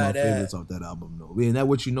of my about favorites that. off that album, though. Man, that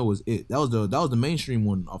What You Know was it. That was the mainstream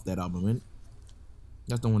one off that album, man.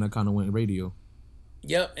 That's the one that kind of went radio.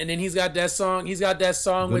 Yep, and then he's got that song. He's got that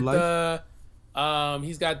song Good with Life?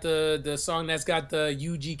 he's got the song that's got the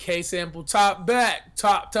UGK sample, top back,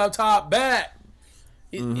 top back.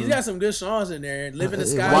 He's got some good songs in there. Live in the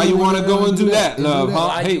Sky. Why you want to go and do that, love? Huh?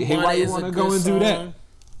 Why Hey, why you is want a to good go and do that? song.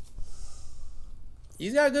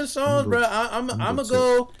 He's got good songs, I'm bro. gonna I'm go gonna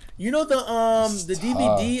go. You know the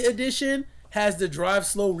DVD edition has the Drive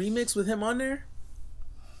Slow remix with him on there.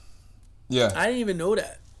 Yeah. I didn't even know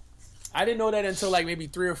that. I didn't know that until like maybe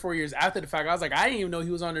 3 or 4 years after the fact. I was like, I didn't even know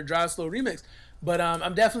he was on the Drive Slow remix. But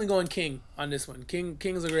I'm definitely going King on this one. King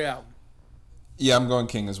is a great album. Yeah, I'm going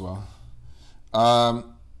King as well.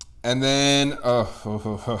 And then our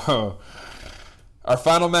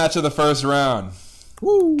final match of the first round.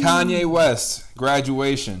 Woo. Kanye West,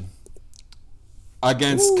 Graduation,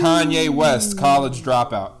 against Kanye West, College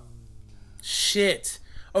Dropout. Shit.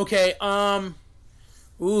 Okay. Wow.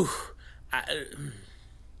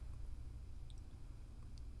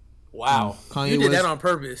 Kanye You did West. that on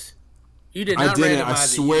purpose. You did I not didn't. randomize I it.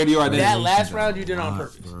 swear to you, I didn't. That last round you did on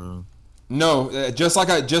purpose. Bro. No, just like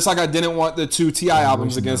I didn't want the two T.I.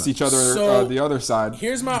 albums against each other. So, the other side.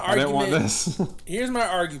 Here's my I didn't want argument. this. Here's my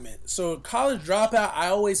argument. So College Dropout, I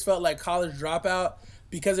always felt like College Dropout,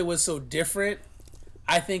 because it was so different,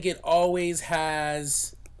 I think it always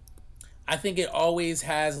has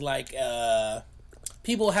like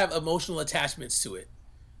people have emotional attachments to it.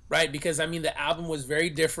 Right? Because I mean the album was very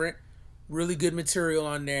different, really good material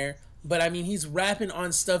on there. But I mean, he's rapping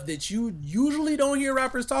on stuff that you usually don't hear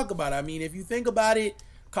rappers talk about. I mean, if you think about it,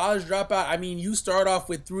 College Dropout, I mean, you start off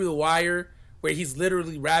with Through the Wire, where he's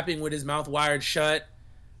literally rapping with his mouth wired shut.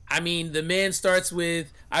 I mean, the man starts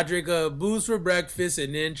with, I drink a booze for breakfast,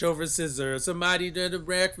 an inch over scissor. Somebody did the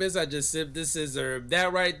breakfast, I just sipped the scissor.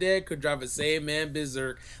 That right there could drive a sane man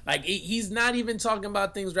berserk. Like, he's not even talking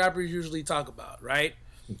about things rappers usually talk about, right?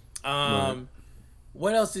 Right.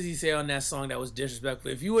 What else did he say on that song that was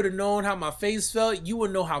disrespectful? If you would have known how my face felt, you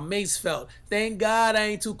would know how Mace felt. Thank God I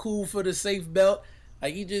ain't too cool for the safe belt.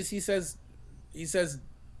 Like he says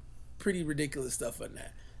pretty ridiculous stuff on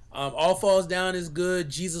that. All Falls Down is good.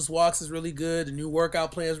 Jesus Walks is really good. The new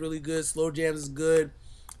workout plan is really good. Slow Jams is good.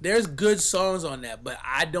 There's good songs on that, but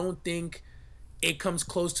I don't think it comes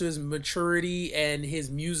close to his maturity and his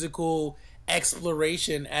musical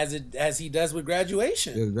exploration as he does with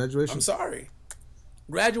Graduation. Yeah, Graduation. I'm sorry.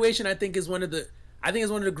 Graduation, I think is one of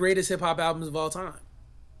the greatest hip hop albums of all time.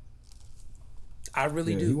 I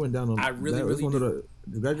really do. He went down on. I really do.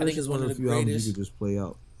 The Graduation I think it's is one of the few albums greatest. you could just play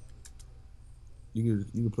out. You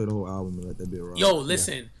could play the whole album and let that be a rock. Yo,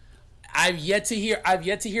 listen. I've yet to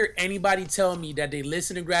hear anybody tell me that they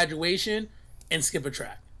listen to Graduation and skip a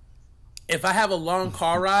track. If I have a long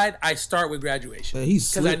car ride, I start with Graduation.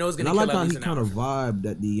 He's because I know it's gonna kill I like how at he least an kind hour. of vibed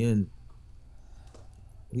at the end.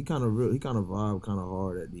 He kind of vibed kind of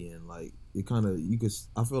hard at the end. Like it kind of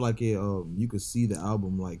I feel like it. You could see the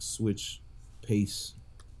album like switch pace.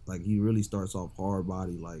 Like he really starts off hard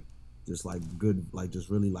body, like just like good, like just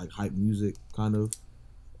really like hype music kind of.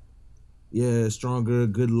 Yeah, Stronger,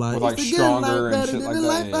 Good Life. With, like, It's the Stronger Good Life and better shit than like the that,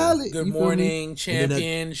 Life yeah. Valley. Good You feel me? Morning,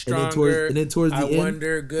 Champion, Stronger. And then towards the I end,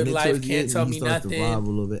 Wonder, Good and then Life, towards the Can't end, Tell he Me starts to Nothing. vibe a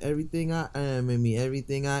little bit. Everything I am in me,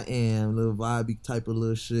 everything I am, little vibey type of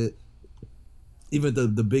little shit. Even the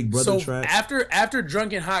Big Brother So track. after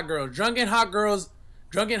Drunken Hot Girls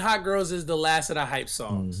is the last of the hype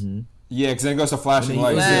songs. Mm-hmm. Yeah, because then it goes to Flashing And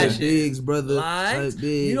then Lights. he Flash. said, Biggs brother, Lines. like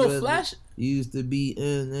Big You know, brother, Flash. used to be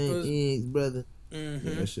in Biggs brother. Mm-hmm.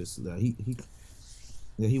 Yeah, that shit's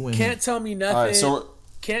he went. Can't Tell Me Nothing. All right, so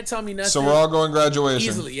Can't Tell Me Nothing. we're all going Graduation.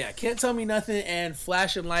 Easily, yeah. Can't Tell Me Nothing and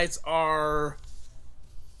Flashing Lights are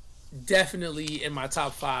definitely in my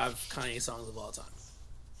top 5 Kanye songs of all time.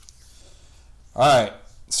 All right,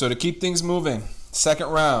 so to keep things moving, second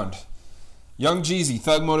round, Young Jeezy,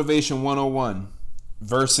 Thug Motivation 101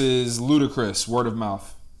 versus Ludacris, Word of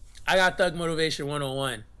Mouth. I got Thug Motivation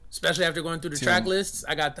 101. Especially after going through the track lists,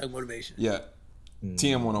 I got Thug Motivation. Yeah,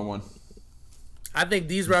 TM 101. I think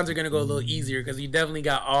these rounds are going to go a little easier because you definitely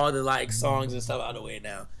got all the like songs and stuff out of the way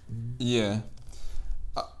now. Yeah.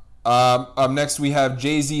 Up next we have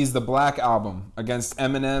Jay-Z's The Black Album against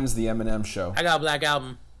Eminem's The Eminem Show. I got Black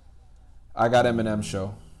Album. I got Eminem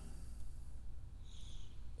Show.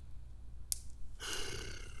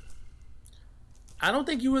 I don't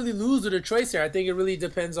think you really lose with a choice here. I think it really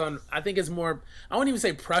depends on. I think it's more. I won't even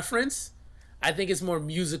say preference. I think it's more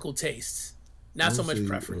musical tastes, not so much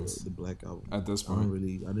preference. The Black Album At this point, I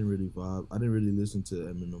didn't really vibe. I didn't really listen to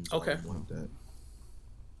Eminem's album like that.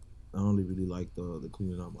 I only really like the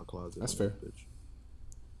Cleaning Out My Closet. That's fair.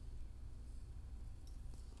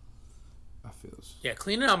 I feel. Yeah,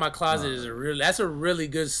 Cleaning Out My Closet is that's a really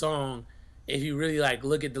good song. If you really like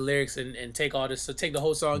look at the lyrics and take all this, so take the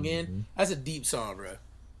whole song in, that's a deep song, bro.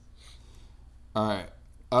 All right.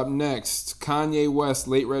 Up next, Kanye West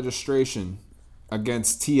Late Registration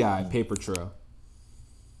against T.I. Paper Trail.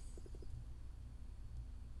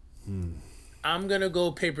 I'm gonna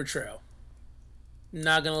go Paper Trail.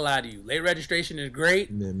 Not gonna lie to you, Late Registration is great.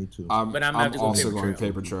 Yeah, me too. But I'm gonna have to go also Paper going Trail.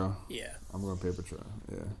 Paper Trail. Yeah. I'm going Paper Trail.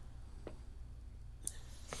 Yeah.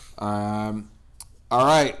 All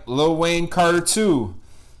right, Lil Wayne Carter 2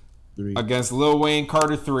 against Lil Wayne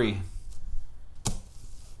Carter 3.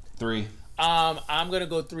 3. I'm gonna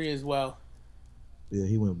go 3 as well. Yeah,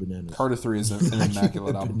 he went bananas. Carter 3 is an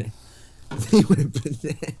immaculate album. He went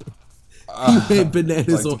bananas. He went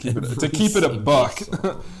bananas like to keep it a buck.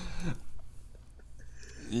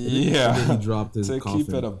 Yeah. And then he dropped his to coffin.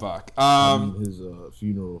 keep it a buck. His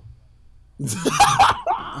funeral.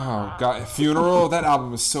 Oh God, Funeral. That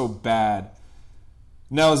album was so bad.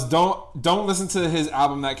 Nels, don't listen to his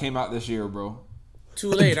album that came out this year, bro. Too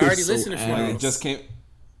late. I already So listened to When Funeral. it just came.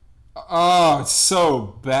 Oh, it's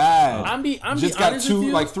so bad. I'm just be got honest two, with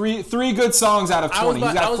you. like three good songs out of 20.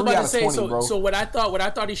 I was about to say, 20, bro. so what I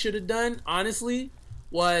thought he should have done, honestly,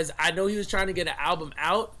 was I know he was trying to get an album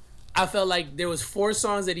out. I felt like there was 4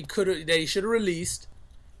 songs that he should have released,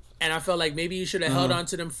 and I felt like maybe he should have held on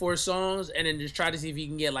to them 4 songs and then just try to see if he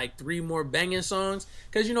can get like 3 more banging songs.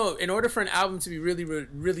 Because in order for an album to be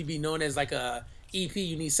really be known as like a EP,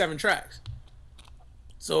 you need 7 tracks.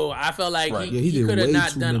 So I felt like he could have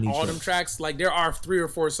not done all them tracks. Like there are 3 or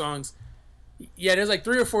 4 songs. Yeah, there's like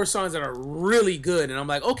 3 or 4 songs that are really good, and I'm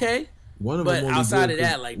like, okay. One of but them only outside good of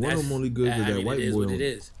that, like one of them only good because that white it is boy. What it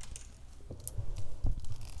is.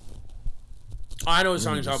 Oh, I know what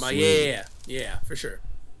song you're talking about. Yeah, for sure.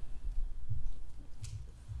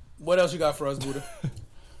 What else you got for us, Buddha?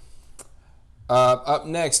 Up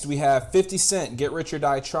next, we have 50 Cent, Get Rich or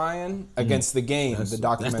Die Trying against The Game, the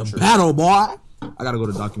documentary. That's the battle, boy. I gotta go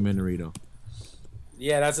to documentary though.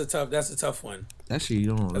 Yeah, that's a tough one. That shit, you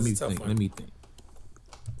don't know. Let me think.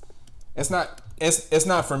 It's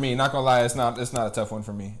not for me. Not gonna lie, it's not a tough one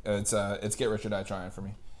for me. It's Get Rich or Die Trying for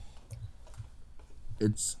me.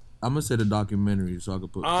 I'm gonna say the documentary so I can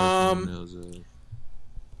put.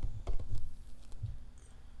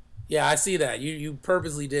 Yeah, I see that. You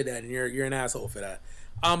purposely did that, and you're an asshole for that.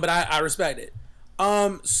 But I respect it.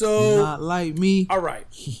 So not like me. All right.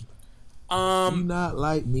 You not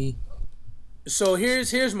like me. So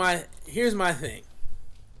here's my thing.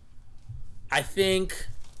 I think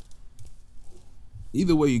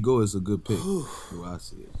either way you go, it's a good pick. The way I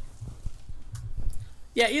see it.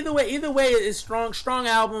 Yeah, either way it's strong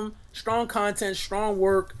album, strong content, strong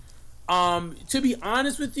work. To be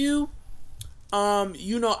honest with you,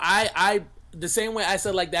 I the same way I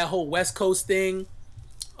said like that whole West Coast thing.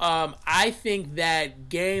 I think that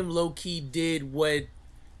Game low key did what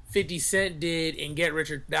 50 Cent did in Get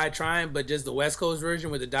Rich or Die Trying, but just the West Coast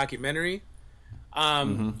version with the documentary.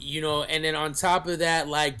 And then on top of that,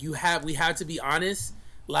 like we have to be honest,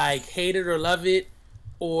 like Hate It or Love It,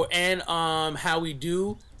 and How We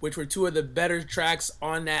Do, which were 2 of the better tracks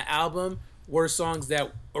on that album, were songs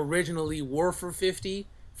that originally were for 50.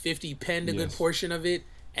 50 penned a good portion of it,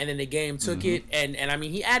 and then the Game took it, and I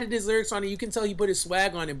mean he added his lyrics on it. You can tell he put his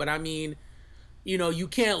swag on it, but I mean, you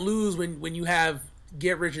can't lose when you have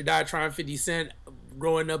Get Rich or Die Trying 50 Cent.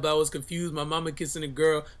 Growing up, I was confused. My mama kissing a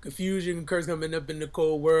girl. Confusion, curse coming up in the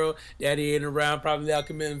cold world. Daddy ain't around, probably out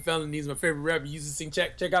committing felonies. My favorite rapper used to sing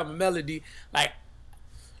check out my melody. Like,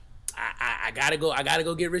 I gotta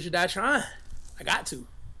go Get Rich or Die Trying. I got to.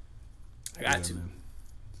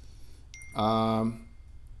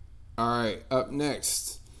 All right, up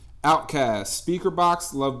next, Outkast, Speaker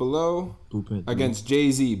Box, Love Below, Blueprint against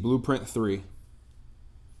Jay-Z, Blueprint 3.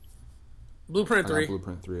 Blueprint 3.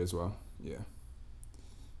 Blueprint 3 as well. Yeah.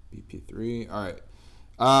 BP3. All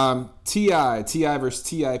right. T.I. versus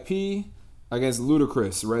T.I.P. against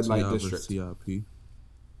Ludacris, Red Light District. T.I.P.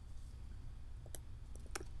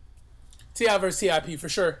 T.I. versus T.I.P. for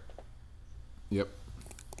sure. Yep.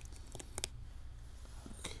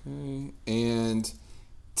 Okay. And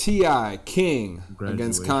T.I. King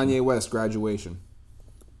against Kanye West, Graduation.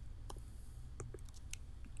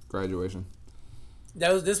 Graduation.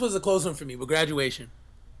 This was a close one for me, but Graduation.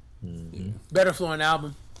 Mm-hmm. Better flowing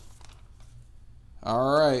album.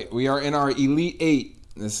 All right, we are in our Elite 8.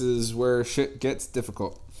 This is where shit gets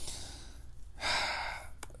difficult.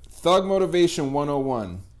 Thug Motivation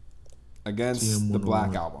 101 against the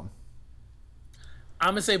Black Album. I'm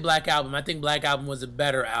going to say Black Album. I think Black Album was a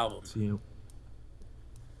better album.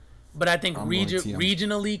 But I think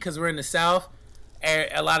regionally, because we're in the South,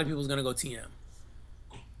 a lot of people's going to go TM.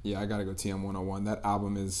 Yeah, I got to go TM 101. That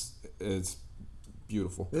album is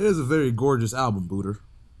beautiful. It is a very gorgeous album, Booter.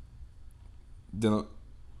 No,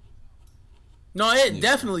 it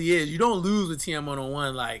definitely is. You don't lose with TM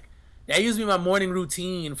 101. Like, that used to be my morning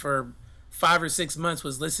routine for 5 or 6 months,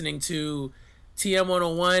 was listening to TM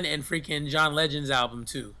 101 and freaking John Legend's album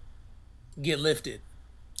too. Get Lifted.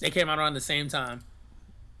 They came out around the same time.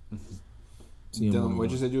 Dylan, what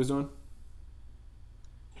you said you was doing?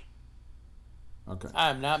 Okay.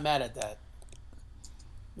 I'm not mad at that.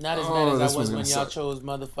 Not as mad as I was when y'all chose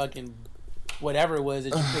motherfucking whatever it was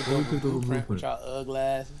that you picked over Blueprint with y'all ugly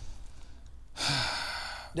asses.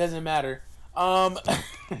 Doesn't matter. Oh,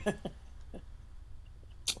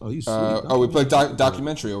 you sweet. We played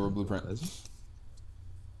documentary over Blueprint.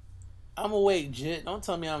 I'm awake, Jit. Don't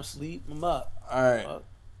tell me I'm asleep. I'm up. All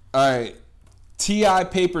right. T.I.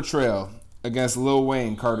 Paper Trail against Lil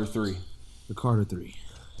Wayne, Carter 3. The Carter 3.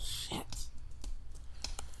 Shit.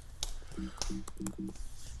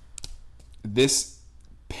 This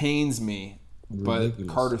pains me, but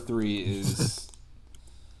Carter 3 is...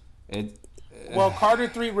 Well, Carter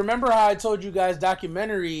 3, remember how I told you guys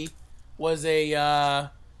documentary was a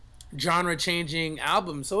genre-changing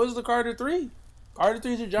album? So is the Carter 3. Carter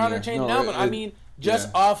 3 is a genre-changing album. I mean,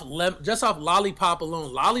 off Lollipop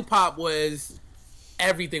alone. Lollipop was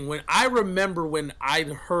everything. When I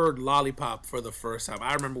heard Lollipop for the first time,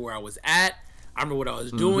 I remember where I was at. I remember what I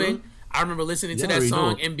was doing. I remember listening to that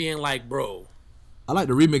song and being like, bro, I like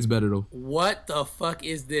the remix better though. what the fuck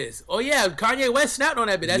is this? Oh yeah, Kanye West snapped on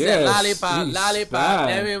that bit. That's that lollipop.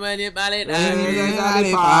 Everybody,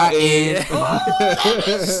 lollipop.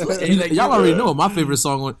 Y'all already know what my favorite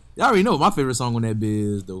song on. Y'all already know what my favorite song on that bit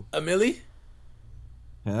is though. A Millie?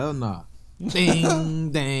 Hell nah.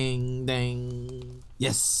 Ding, ding, ding.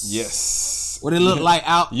 Yes. What it look like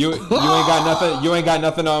out? You ain't got nothing. You ain't got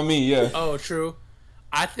nothing on me. Yeah. Oh, true.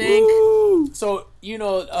 I think so. You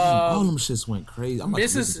know, all them shits went crazy. I'm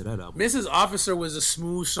listen to that album. Mrs. Officer was a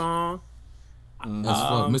smooth song. That's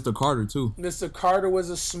fuck. Mr. Carter too. Mr. Carter was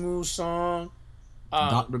a smooth song.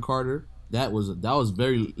 Dr. Carter. That was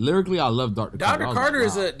very lyrically. I love Dr. Carter. Dr. Carter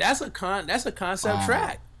is that's a concept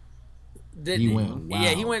track. He went. Wow. Yeah,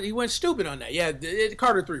 he went stupid on that. Yeah,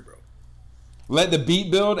 Carter 3, bro. Let the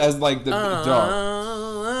beat build as like the dog.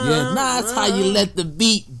 Yeah, that's how you let the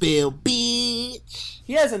beat build, bitch.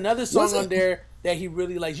 He has another song on there that he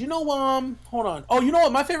really likes. You know, hold on. Oh, you know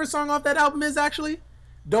what my favorite song off that album is actually?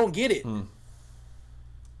 Don't Get It.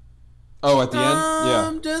 Oh, at the end? Yeah.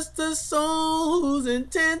 I'm just a soul whose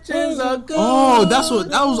intentions are good. Oh, that's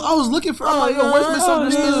what I was looking for. I'm like, yo, where's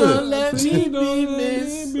Misunderstood? Let me be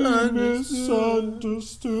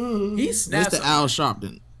misunderstood. He snaps. Mr. Al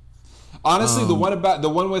Sharpton. Honestly, the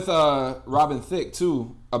one with Robin Thicke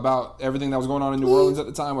too, about everything that was going on in New Orleans at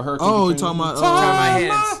the time with Hurricane. Oh, you're talking about Tie My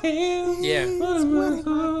Hands. Yeah.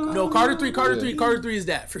 No, Carter 3 is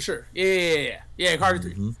that for sure. Yeah, Carter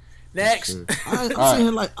 3. Mm-hmm. Next. Sure.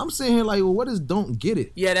 I'm saying here like, well, what is Don't Get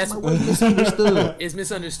It? Yeah, that's like, misunderstood. It's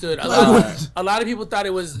misunderstood. A lot of people thought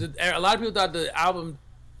it was. A lot of people thought the album,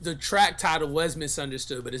 the track title was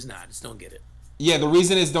Misunderstood, but it's not. It's Don't Get It. Yeah, the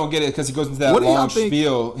reason is Don't Get It because he goes into that long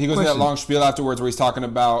spiel. He goes into that long spiel afterwards where he's talking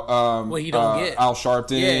about what he don't get. Al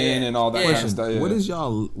Sharpton and all that kind of stuff. Yeah. What is the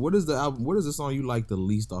album? What is the song you like the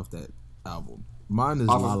least off that album? Mine is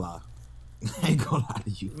La La. I ain't gonna lie to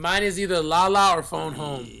you. Mine is either La La or Phone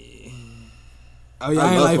Home. Oh yeah,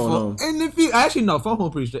 I ain't like Phone Home. And if you actually no Phone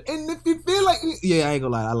Home pretty straight. And if you feel like I ain't gonna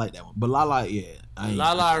lie, I like that one. But La La,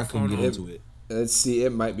 La La or Phone Home. Get into it. Let's see,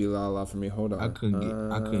 it might be La La for me. Hold on. I couldn't get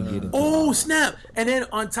into it. Oh, snap. And then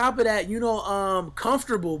on top of that,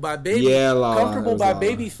 Comfortable by Baby. Yeah, La La. Comfortable by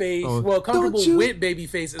Babyface. Oh. Well, Comfortable with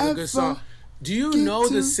Babyface is a good song. Do you know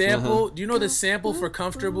the sample? Do you know the sample for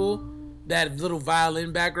Comfortable? That little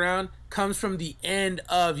violin background comes from the end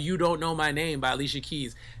of You Don't Know My Name by Alicia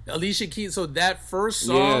Keys. So that first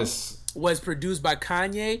song was produced by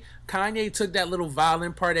Kanye. Kanye took that little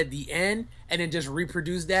violin part at the end and then just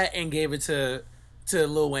reproduced that and gave it to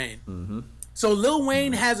Lil Wayne. Mm-hmm. So Lil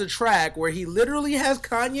Wayne has a track where he literally has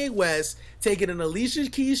Kanye West taking an Alicia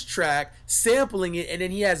Keys track, sampling it, and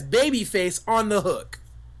then he has Babyface on the hook.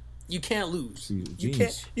 You can't lose.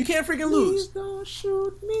 Genius. You can't freaking Please lose. don't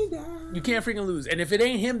shoot me down. You can't freaking lose. And if it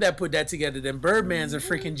ain't him that put that together, then Birdman's a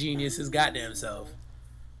freaking genius his goddamn self.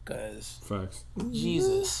 Cause Facts.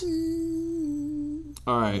 Jesus.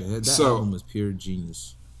 All right. Yeah, that so album was pure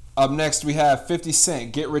genius. up next we have 50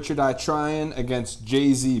 Cent, Get Rich or Die Trying against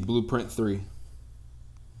Jay-Z, Blueprint 3.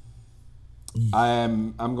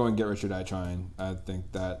 I'm going Get Rich or Die Trying. I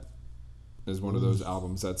think that is one of those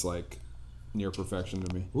albums that's like near perfection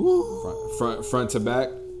to me. Front to back.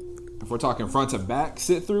 If we're talking front to back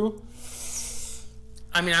sit through.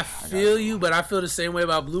 I mean, I feel you, but I feel the same way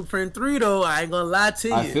about Blueprint 3, though. I ain't gonna lie to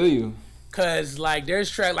you. I feel you. Cause like there's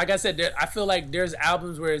track, like I said, I feel like there's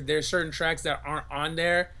albums where there's certain tracks that aren't on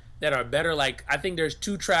there that are better. Like I think there's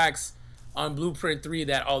 2 tracks on Blueprint 3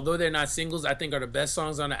 that, although they're not singles, I think are the best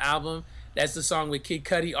songs on the album. That's the song with Kid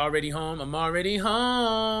Cudi, Already Home. I'm already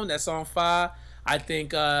home. That song fire. I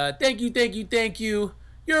think Thank You.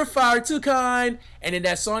 You're far too kind. And then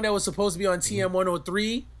that song that was supposed to be on TM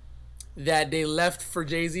 103 that they left for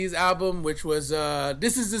Jay-Z's album, which was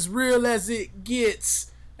This Is As Real As It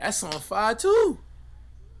Gets. That's on fire too.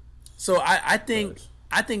 So I think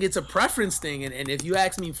it's a preference thing, and if you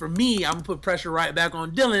ask me, for me, I'm gonna put pressure right back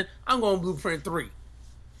on Dylan. I'm going Blueprint 3.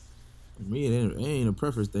 Me, it ain't a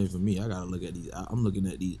preference thing for me. I gotta look at these. I'm looking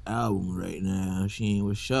at these albums right now. She ain't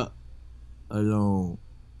what's up alone.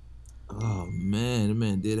 Oh man, the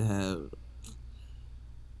man did have.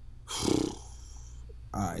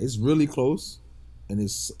 Alright, it's really close, and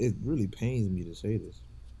it really pains me to say this,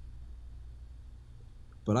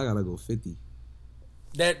 but I gotta go 50.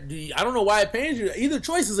 I don't know why it pains you. Either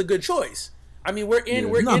choice is a good choice. I mean, we're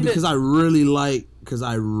in. Because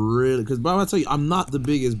but I tell you, I'm not the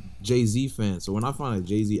biggest Jay-Z fan. So when I find a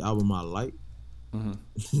Jay-Z album I like,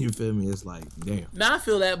 you feel me? It's like, damn. Nah, I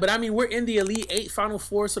feel that, but I mean, we're in the Elite 8 Final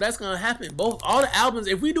 4, so that's gonna happen. All the albums,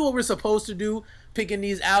 if we do what we're supposed to do, picking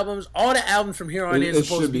these albums, all the albums from here on in are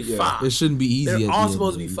supposed to be fire. It shouldn't be easy. They're all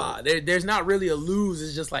supposed to be fire. There's not really a lose.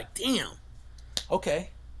 It's just like, damn. Okay.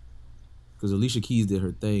 Because Alicia Keys did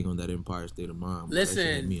her thing on that Empire State of Mind.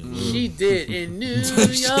 Listen, she did in New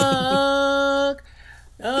York.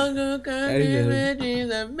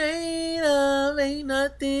 Dreams are made of, ain't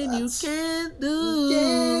nothing you can't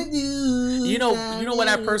do. You know what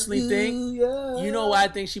I personally think? You know why I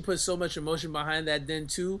think she put so much emotion behind that then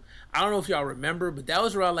too? I don't know if y'all remember, but that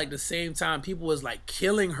was around like the same time people was like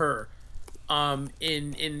killing her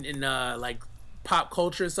in like pop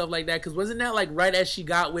culture and stuff like that. Because wasn't that like right as she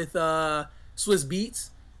got with Swiss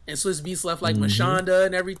Beats, and Swiss Beats left like Mashonda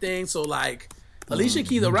and everything? So like Alicia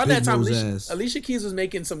Keys around that time, Alicia Keys was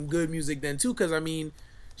making some good music then too. Because I mean,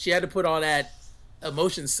 she had to put all that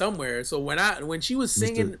emotion somewhere. So when she was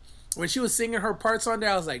singing her parts on there,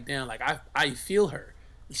 I was like, damn, like I feel her.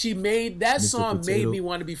 She made that song made me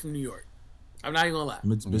want to be from New York. I'm not even gonna lie.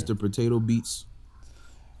 Mr. Potato Beats.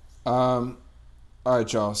 All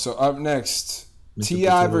right, y'all. So up next,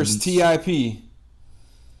 T.I. versus T.I.P.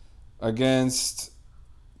 against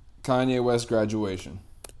Kanye West, Graduation.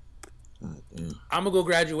 I'm gonna go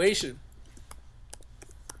Graduation.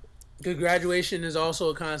 Because Graduation is also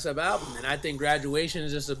a concept album, and I think Graduation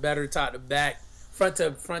is just a better top to back, front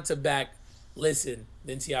to back listen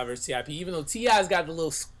than T.I. versus T.I.P. Even though T.I.'s got the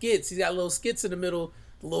little skits, he's got little skits in the middle,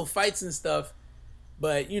 the little fights and stuff.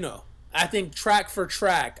 But you know, I think track for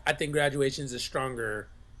track, I think Graduation is a stronger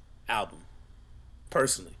album,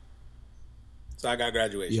 personally. So I got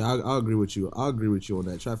Graduation. Yeah, I'll agree with you. I'll agree with you on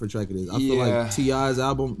that. Track for track it is. I feel like T.I.'s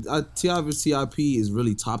album, T.I. vs. T.I.P. is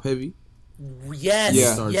really top heavy.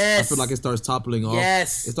 Yes. I feel like it starts toppling off.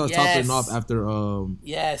 Yes. It starts toppling off after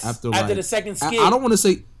after the second skit. I don't want to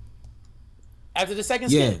say after the second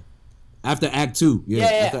skit. After Act 2.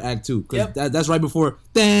 After Act 2. Because that's right before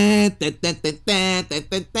you pussy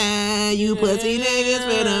niggas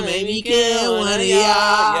finna make me kill one of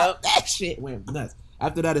y'all. Yep. That shit went nuts.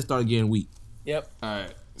 After that, it started getting weak. Yep. All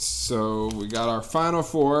right. So we got our final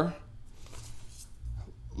 4.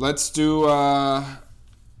 Let's do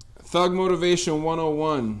Thug Motivation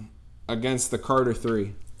 101 against the Carter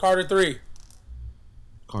 3. Carter 3.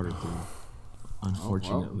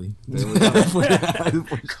 Unfortunately.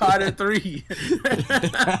 Carter 3.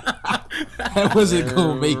 That wasn't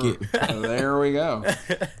going to make it. There we go.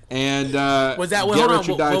 And was that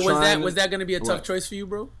was that going to be a tough choice for you,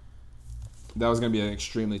 bro? That was going to be an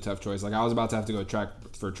extremely tough choice. Like I was about to have to go track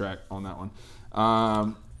for track on that one.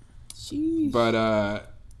 But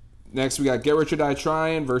next we got Get Rich or Die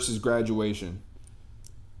Trying versus Graduation.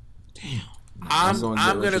 Damn. I'm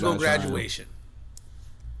going to go Graduation.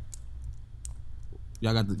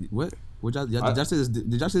 Y'all got the what? Did y'all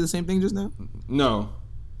say the same thing just now? No,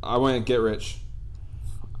 I went Get Rich.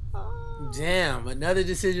 Damn, another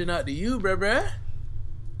decision up to you, bruh.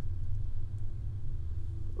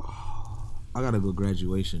 I gotta go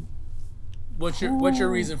Graduation. What's your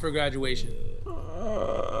reason for Graduation?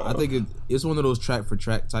 I think it's one of those track for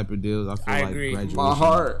track type of deals. I feel like agree. Graduation. My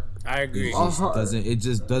heart. I agree.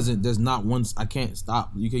 Doesn't. There's not once. I can't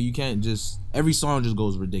stop. You can't just. Every song just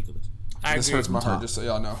goes ridiculous. This hurts my heart, just so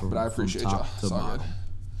y'all know. But I appreciate y'all. To It's all good. bottom.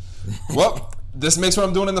 Well, this makes what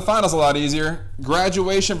I'm doing in the finals a lot easier.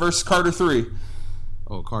 Graduation versus Carter 3.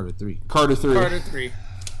 Oh, Carter 3. Carter 3. Carter 3.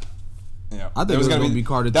 Yeah. I think it was gonna be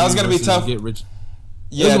Carter 3. That was gonna be versus tough. Get Rich.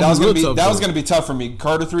 Yeah, that was real gonna be tough, though. gonna be tough for me.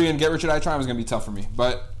 Carter 3 and Get Rich or Die Trying was gonna be tough for me,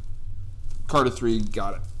 but Carter 3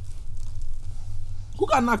 got it. Who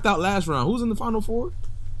got knocked out last round? Who's in the final four?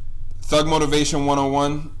 Thug Motivation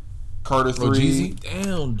 101, Carter 3. Jay-Z.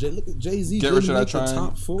 Damn, look at Jay-Z. Get Rich or Die the Trying.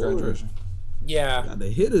 top four. Graduation. Yeah. Got the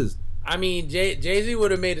hitters. I mean, Jay-Z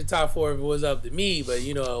would have made the top 4 if it was up to me, but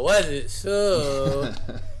you know it wasn't. So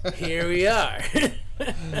here we are.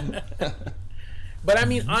 But I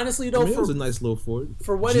mean, honestly though, it was a nice little four.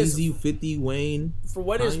 For what Jeezy, 50, Wayne. For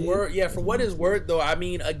what is worth, yeah. For what is worth though, I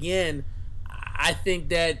mean, again, I think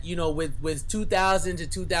that with 2000 to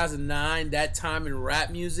 2009, that time in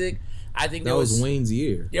rap music, I think that was Wayne's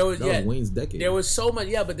year. That was Wayne's decade. There was so much,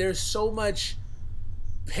 but there's so much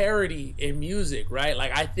parody in music, right?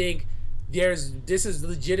 Like I think this is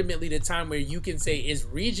legitimately the time where you can say it's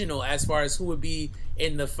regional as far as who would be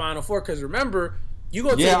in the final four. Because remember, you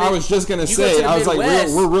go. I was just gonna say, I was like,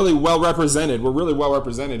 we're really well represented. We're really well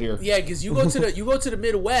represented here. Yeah, because you go to the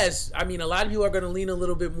Midwest. I mean, a lot of people are gonna lean a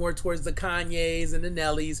little bit more towards the Kanyes and the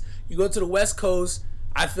Nellys. You go to the West Coast,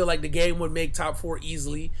 I feel like the game would make top 4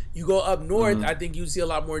 easily. You go up north, I think you see a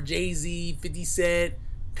lot more Jay-Z, 50 Cent,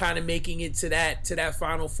 kind of making it to that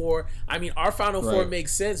final 4. I mean, our final 4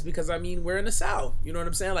 makes sense because I mean we're in the South. You know what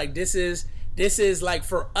I'm saying? Like this is like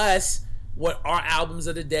for us what our albums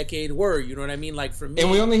of the decade were. You know what I mean? Like for me, and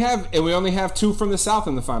we only have 2 from the South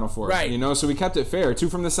in the final 4. Right. You know, so we kept it fair. 2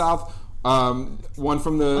 from the South, 1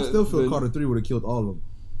 from the. I still feel Carter 3 would have killed all of them.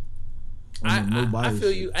 I feel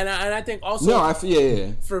you, and I think also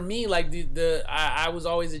for me, like I was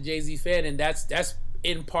always a Jay-Z fan, and that's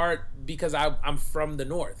in part because I'm from the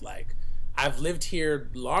North. Like I've lived here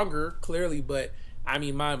longer, clearly, but I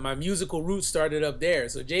mean my musical roots started up there.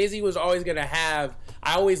 So Jay-Z was always gonna have.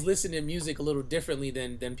 I always listen to music a little differently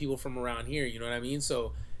than people from around here. You know what I mean?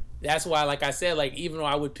 So that's why, like I said, like even though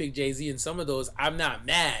I would pick Jay-Z in some of those, I'm not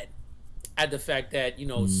mad at the fact that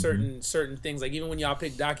certain things, like even when y'all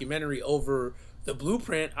picked Documentary over The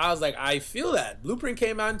Blueprint, I was like, I feel that Blueprint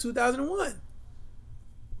came out in 2001.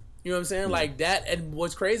 You know what I'm saying? Like that. And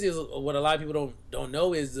what's crazy is what a lot of people don't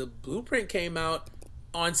know is the Blueprint came out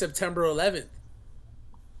on September 11th,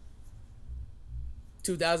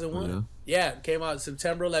 2001. Yeah, came out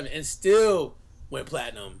September 11th and still went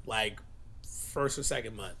platinum like first or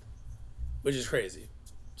second month, which is crazy.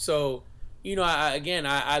 So. You know,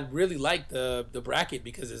 I really like the bracket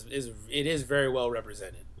because it is very well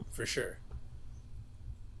represented, for sure.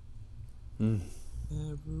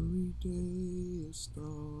 Every day a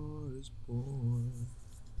star is born.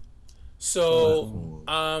 So,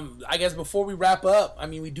 I guess before we wrap up, I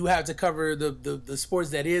mean, we do have to cover the sports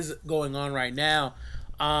that is going on right now.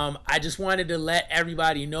 I just wanted to let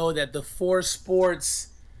everybody know that the 4 sports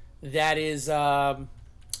that is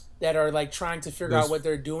that are like trying to figure out what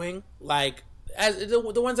they're doing, like as the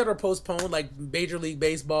ones that are postponed, like Major League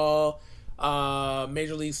Baseball,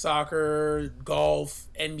 Major League Soccer, golf,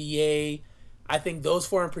 NBA. I think those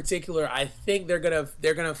 4 in particular, I think they're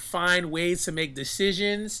gonna find ways to make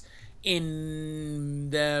decisions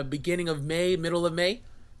in the beginning of May, middle of May,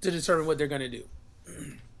 to determine what they're gonna do.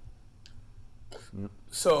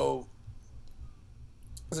 So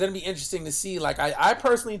it's gonna be interesting to see. Like I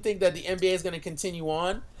personally think that the NBA is gonna continue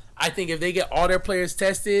on. I think if they get all their players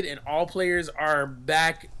tested and all players are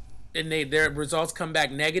back and their results come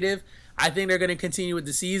back negative, I think they're going to continue with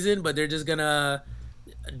the season, but they're just going to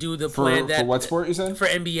do the plan that... For what sport you said? For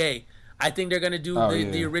NBA. I think they're going to do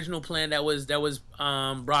the original plan that was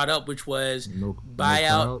brought up, which was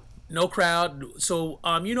buyout, no crowd. So,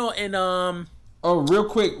 Oh, real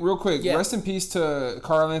quick. Yeah. Rest in peace to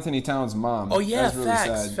Karl Anthony Towns' mom. Oh yeah, really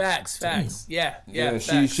facts. Yeah.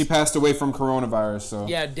 She passed away from coronavirus. So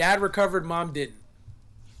yeah, dad recovered, mom didn't.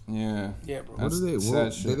 Yeah, bro.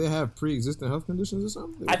 Did they have pre-existing health conditions or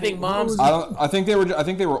something? I think moms. I think they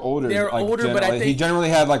were older. They're older, but I think he generally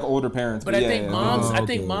had like older parents. But I think moms. I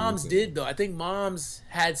think moms did though. I think moms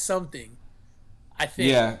had something. I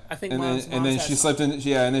think. Yeah. I think and then she slipped in.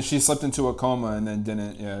 Yeah, and then she slipped into a coma and then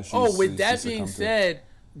didn't. Yeah. With that being said,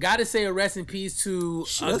 Gotta say a rest in peace to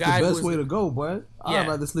a That's guy the who best was, way to go, boy. Yeah. I'd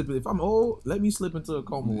rather slip. If I'm old, let me slip into a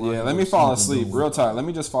coma. while Yeah, I let go me fall and asleep do real it. tight. Let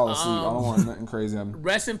me just fall asleep. I don't want nothing crazy happen.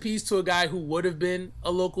 rest in peace to a guy who would have been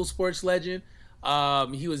a local sports legend.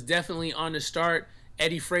 He was definitely on the start.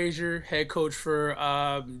 Eddie Frazier, head coach for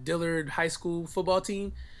Dillard High School football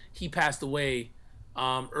team, he passed away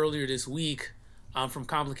earlier this week from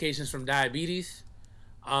complications from diabetes.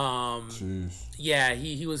 Jeez. Yeah,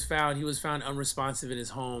 he was found unresponsive in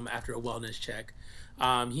his home after a wellness check.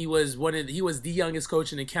 He was the youngest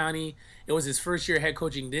coach in the county. It was his first year head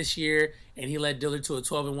coaching this year, and he led Dillard to a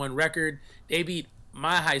 12-1 record. They beat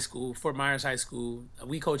my high school, Fort Myers High School.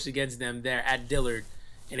 We coached against them there at Dillard,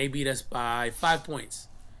 and they beat us by 5 points,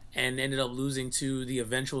 and ended up losing to the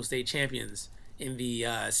eventual state champions in the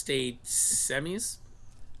state semis.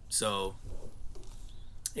 So,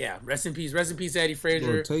 yeah, rest in peace, Eddie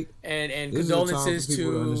Frazier, and This is a time for condolences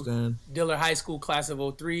people to understand. Dillard High School class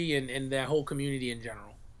of 03 and that whole community in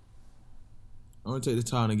general. I want to take the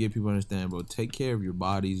time to get people to understand, bro. Take care of your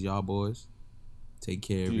bodies, y'all boys. Take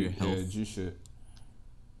care of your health. Yeah, G shit.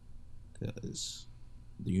 Because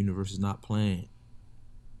the universe is not playing.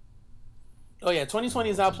 Oh yeah,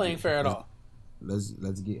 2020 is not playing fair at all. Let's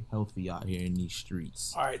get healthy out here in these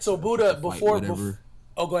streets. All right, so Buddha, before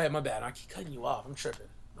oh, go ahead, my bad. I keep cutting you off. I'm tripping.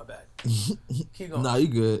 My bad. Keep going. Nah, you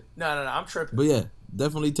good. No, I'm tripping. But yeah,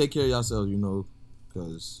 definitely take care of yourselves,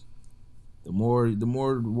 because the more the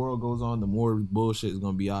world goes on, the more bullshit is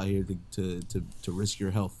gonna be out here to risk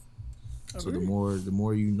your health. So the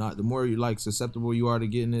more you like susceptible you are to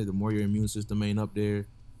getting it, the more your immune system ain't up there,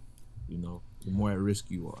 the more at risk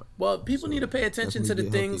you are. Well, people need to pay attention to the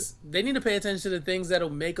things. Healthier. They need to pay attention to the things that'll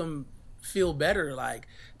make them feel better. Like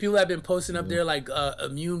people have been posting up there like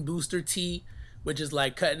immune booster tea, which is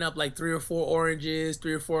like cutting up like 3 or 4 oranges,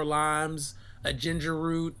 3 or 4 limes, a ginger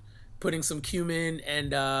root, putting some cumin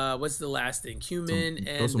and what's the last thing? Cumin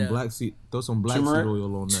and throw some black seed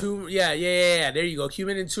oil on that. Yeah. There you go.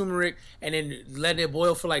 Cumin and turmeric, and then let it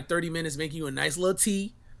boil for like 30 minutes, making you a nice little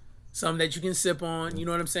tea. Something that you can sip on, you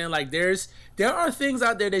know what I'm saying? Like there are things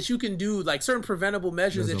out there that you can do, like certain preventable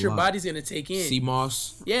measures that your body's gonna take in. Sea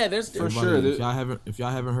moss. Yeah, there's for sure. If y'all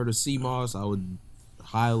haven't heard of sea moss, I would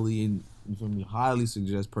highly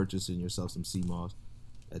suggest purchasing yourself some sea moss.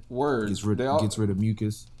 Word. Gets rid of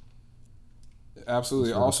mucus.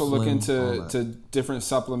 Absolutely. Also look into different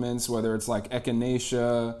supplements, whether it's like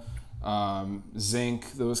echinacea,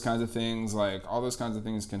 zinc, those kinds of things. Like all those kinds of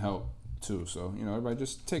things can help too. So, everybody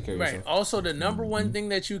just take care of yourself. Right. Also, the number one thing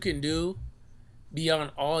that you can do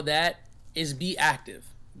beyond all that is be active.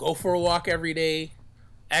 Go for a walk every day,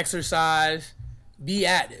 exercise, be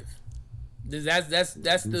active. That's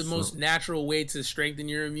the most natural way to strengthen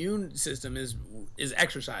your immune system is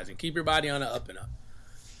exercising. Keep your body on the up and up.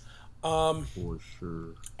 For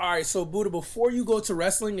sure. All right, so Buddha, before you go to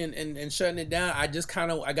wrestling and shutting it down, I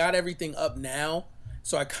got everything up now,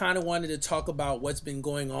 so I kind of wanted to talk about what's been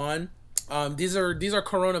going on. These are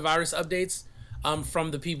coronavirus updates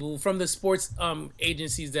from the sports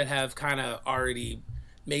agencies that have kind of already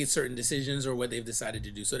made certain decisions or what they've decided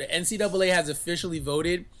to do. So the NCAA has officially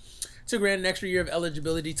voted to grant an extra year of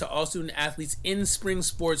eligibility to all student athletes in spring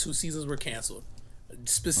sports whose seasons were canceled,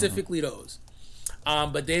 specifically those.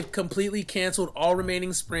 But they've completely canceled all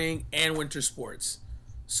remaining spring and winter sports.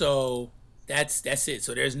 So that's it.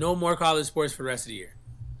 So there's no more college sports for the rest of the year.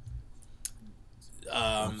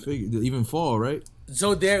 I figured even fall, right?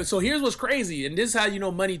 So here's what's crazy, and this is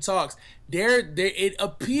how money talks. It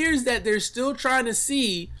appears that they're still trying to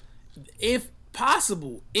see if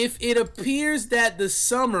possible. If it appears that the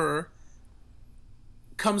summer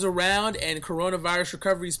comes around and coronavirus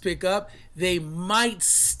recoveries pick up, they might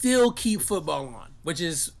still keep football on, which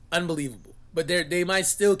is unbelievable. But they might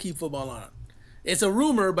still keep football on. It's a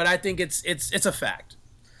rumor, but I think it's a fact.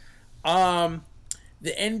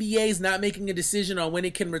 The NBA is not making a decision on when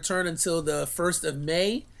it can return until the 1st of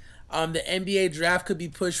May. The NBA draft could be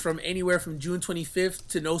pushed from anywhere from June 25th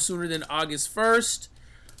to no sooner than August 1st.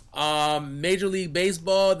 Major League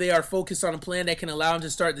Baseball, they are focused on a plan that can allow them to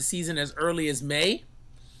start the season as early as May.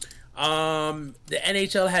 The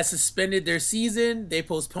NHL has suspended their season. They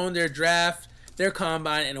postponed their draft, their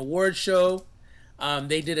combine, and award show.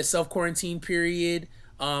 They did a self-quarantine period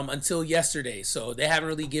until yesterday, so they haven't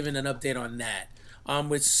really given an update on that.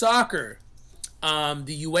 With soccer,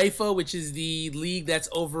 the UEFA, which is the league that's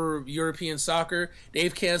over European soccer,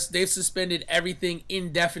 they've suspended everything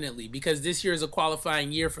indefinitely because this year is a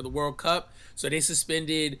qualifying year for the World Cup. So they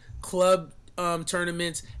suspended club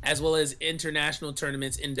tournaments as well as international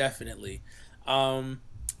tournaments indefinitely.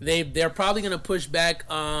 They're probably going to push back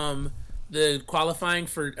the qualifying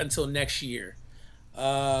for until next year.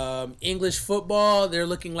 English football, they're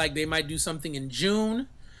looking like they might do something in June.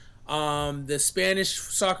 The Spanish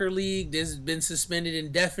Soccer League has been suspended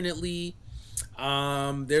indefinitely.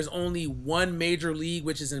 There's only one major league,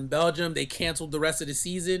 which is in Belgium. They canceled the rest of the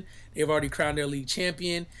season. They've already crowned their league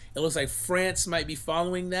champion. It looks like France might be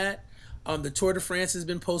following that. The Tour de France has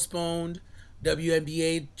been postponed.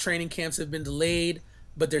 WNBA training camps have been delayed,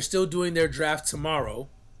 but they're still doing their draft tomorrow.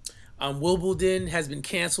 Wimbledon has been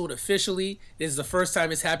canceled officially. This is the first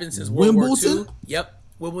time it's happened since World War II. Yep,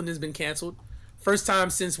 Wimbledon has been canceled. First time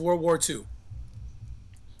since World War II.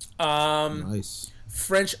 Nice.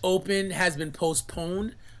 French Open has been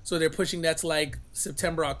postponed, so they're pushing that to like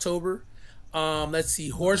September, October. Let's see,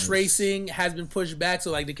 horse racing has been pushed back.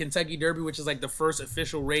 So like the Kentucky Derby, which is like the first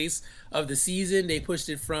official race of the season, they pushed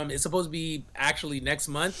it from, it's supposed to be actually next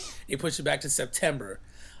month. They pushed it back to September.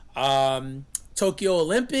 Tokyo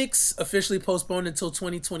Olympics officially postponed until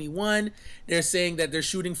 2021. They're saying that they're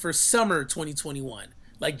shooting for summer 2021,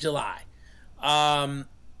 like July.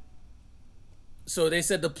 So they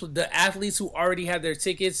said the athletes who already had their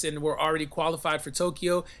tickets and were already qualified for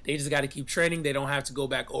Tokyo, they just got to keep training. They don't have to go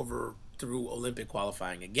back over through Olympic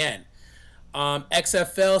qualifying again.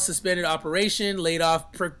 XFL suspended operation, laid off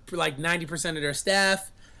like 90% of their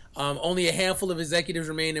staff. Only a handful of executives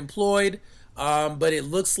remain employed, but it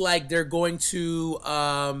looks like they're going to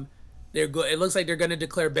it looks like they're going to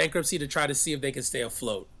declare bankruptcy to try to see if they can stay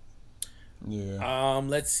afloat. Yeah.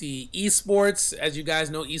 Let's see. Esports, as you guys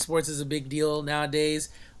know, esports is a big deal nowadays.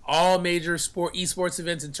 All major esports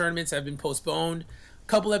events and tournaments have been postponed. A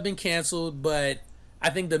couple have been canceled, but I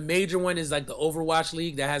think the major one is like the Overwatch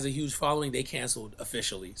League that has a huge following. They canceled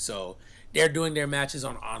officially, so they're doing their matches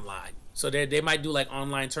on online. So they might do like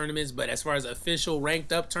online tournaments, but as far as official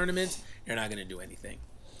ranked up tournaments, they're not gonna do anything.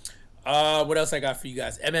 What else I got for you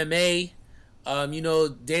guys? MMA.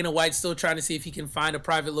 Dana White's still trying to see if he can find a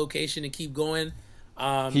private location and keep going.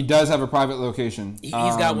 He does have a private location. He's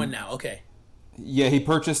got one now. Okay. Yeah, he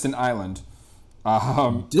purchased an island.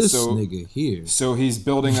 This nigga here. So he's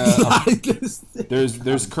building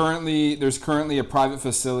there's currently a private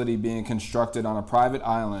facility being constructed on a private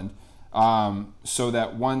island. So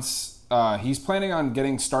that once he's planning on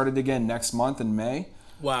getting started again next month in May.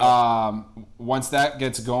 Wow. Once that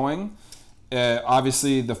gets going,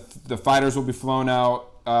 obviously the fighters will be flown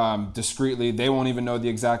out discreetly. They won't even know the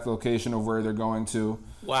exact location of where they're going to.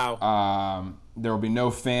 Wow. There will be no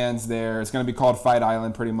fans there. It's going to be called Fight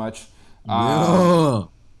Island, pretty much.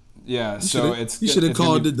 Yeah. So you should have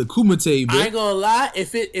called it the Kumite, bro. I ain't gonna lie.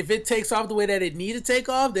 If it takes off the way that it need to take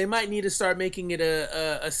off, they might need to start making it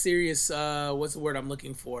a serious. What's the word I'm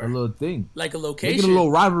looking for? A little thing, like a location. Make it a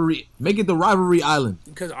little rivalry. Make it the rivalry island.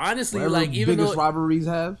 Because honestly, wherever like even biggest though rivalries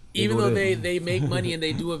have, even though they make money and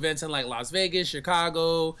they do events in like Las Vegas,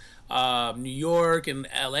 Chicago, New York, and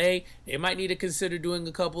LA, they might need to consider doing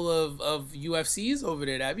a couple of UFCs over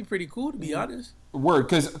there. That'd be pretty cool, to be honest. Word,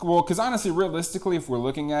 because honestly, realistically, if we're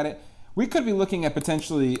looking at it, we could be looking at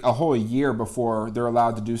potentially a whole year before they're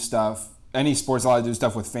allowed to do stuff. Any sport's allowed to do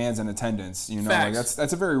stuff with fans in attendance. Like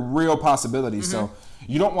that's a very real possibility. Mm-hmm. So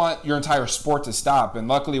you don't want your entire sport to stop. And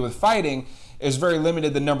luckily, with fighting, it's very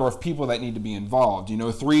limited the number of people that need to be involved.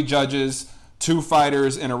 3 judges, 2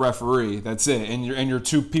 fighters, and a referee. That's it. And you're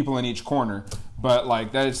 2 people in each corner. But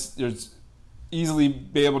like there's easily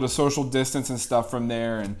be able to social distance and stuff from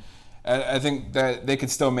there. And I think that they could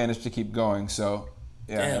still manage to keep going. So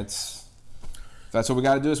yeah, that's what we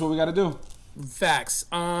got to do. That's what we got to do. Facts.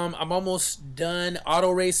 I'm almost done. Auto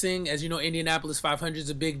racing, as you know, Indianapolis 500 is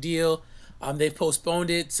a big deal. They've postponed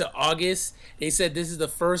it to August. They said this is the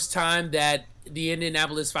first time that the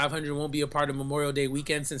Indianapolis 500 won't be a part of Memorial Day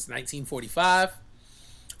weekend since 1945.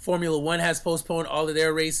 Formula One has postponed all of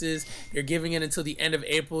their races. They're giving it until the end of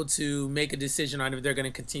April to make a decision on if they're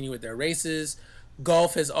going to continue with their races.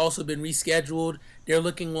 Golf has also been rescheduled. They're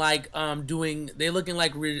looking like returning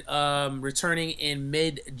in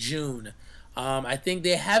mid-June. I think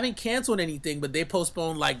they haven't canceled anything, but they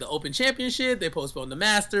postponed like the Open Championship. They postponed the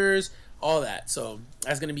Masters, all that. So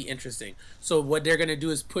that's going to be interesting. So what they're going to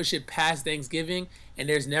do is push it past Thanksgiving, and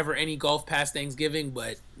there's never any golf past Thanksgiving,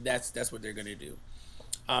 but that's what they're going to do.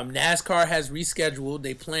 NASCAR has rescheduled.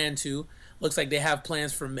 They plan to. Looks like they have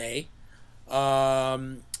plans for May.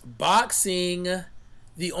 Boxing,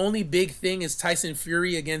 the only big thing is Tyson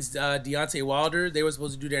Fury against Deontay Wilder. They were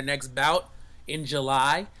supposed to do their next bout in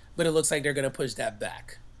July, but it looks like they're going to push that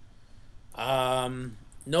back.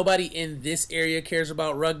 Nobody in this area cares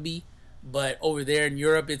about rugby, but over there in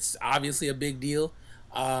Europe, it's obviously a big deal.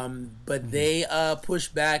 But they push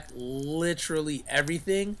back literally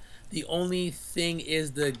everything The only thing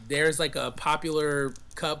is there's like a popular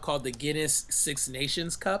cup called the Guinness Six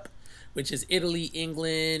Nations Cup, which is Italy,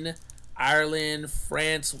 England, Ireland,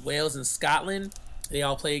 France, Wales, and Scotland. They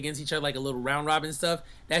all play against each other like a little round robin stuff.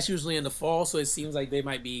 That's usually in the fall, so it seems like they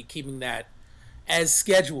might be keeping that as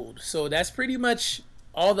scheduled. So that's pretty much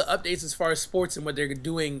all the updates as far as sports and what they're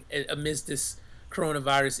doing amidst this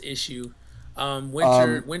coronavirus issue.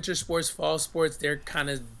 Winter sports, fall sports, they're kind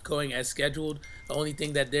of going as scheduled. The only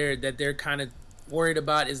thing that they're kind of worried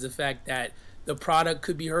about is the fact that the product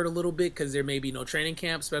could be hurt a little bit because there may be no training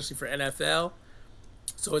camp, especially for NFL.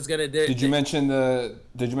 So it's gonna. Did you mention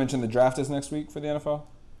the draft is next week for the NFL?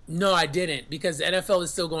 No, I didn't, because the NFL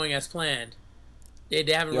is still going as planned. They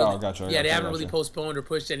haven't really, they haven't really postponed or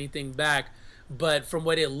pushed anything back. But from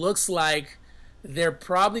what it looks like, they're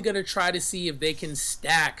probably gonna try to see if they can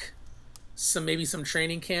stack maybe some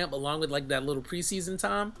training camp along with like that little preseason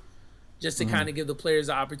time, just to kind of give the players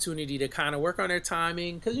the opportunity to kind of work on their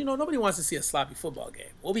timing, because nobody wants to see a sloppy football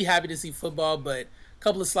game. We'll be happy to see football, but a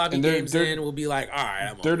couple of sloppy games in, we'll be like, all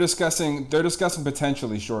right. They're discussing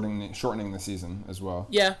potentially shortening the season as well.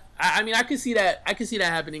 Yeah, I mean, I could see that. I could see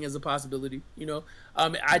that happening as a possibility.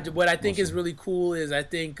 What I think is really cool is I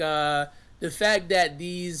think the fact that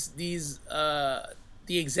the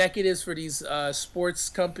executives for these sports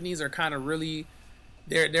companies are kind of really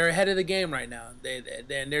they're ahead of the game right now.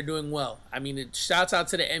 They're doing well. I mean, shouts out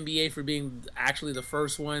to the NBA for being actually the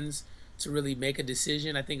first ones to really make a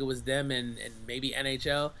decision. I think it was them and maybe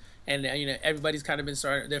NHL, and everybody's kind of been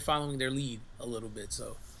starting. They're following their lead a little bit,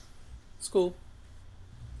 so it's cool.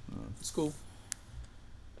 It's cool.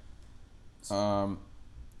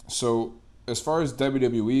 So as far as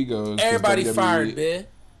WWE goes, everybody's fired, man.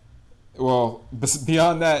 Well,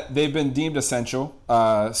 beyond that, they've been deemed essential.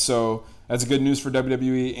 So that's good news for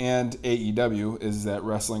WWE and AEW, is that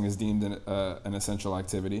wrestling is deemed an essential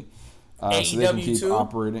activity. AEW so they can keep too?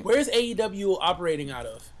 operating. Where's AEW operating out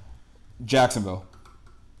of? Jacksonville.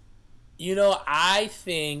 I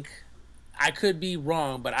think, I could be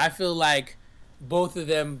wrong, but I feel like both of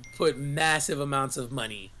them put massive amounts of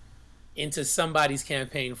money into somebody's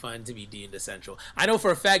campaign fund to be deemed essential. I know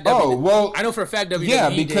for a fact.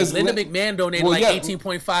 WWE because did. Linda McMahon donated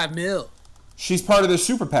 $18.5 million. She's part of the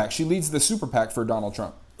super PAC. She leads the super PAC for Donald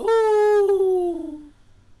Trump. Ooh.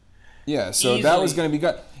 Yeah, so easily. That was going to be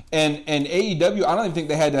good. And AEW, I don't even think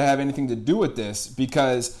they had to have anything to do with this,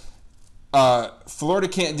 because Florida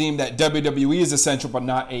can't deem that WWE is essential but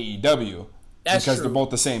not AEW. That's because true. they're both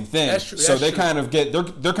the same thing. That's true. So they kind of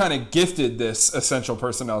they're kind of gifted this essential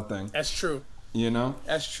personnel thing. That's true.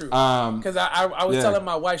 That's true. Because I was telling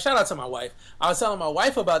my wife, shout out to my wife. I was telling my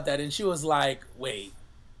wife about that, and she was like, "Wait,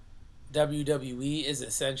 WWE is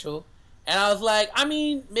essential?" And I was like, I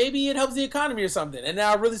mean, maybe it helps the economy or something. And then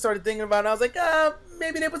I really started thinking about it. I was like,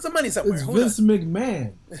 maybe they put some money somewhere. It's Vince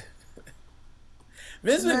McMahon.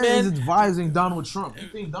 Vince McMahon is advising Donald Trump. You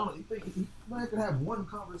think man could have one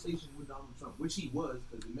conversation with Donald Trump, which he was,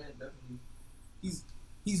 because the man definitely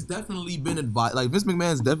he's definitely been advised. Like, Vince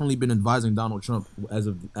McMahon's definitely been advising Donald Trump as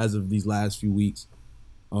of these last few weeks.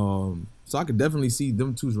 So I could definitely see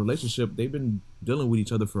them two's relationship. They've been dealing with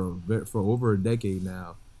each other for over a decade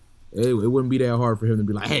now. It wouldn't be that hard for him to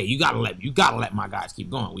be like, hey, you gotta let my guys keep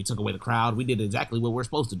going. We took away the crowd. We did exactly what we're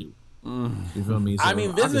supposed to do. You feel me? So I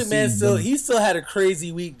mean, Vince McMahon still had a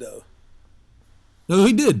crazy week though. No,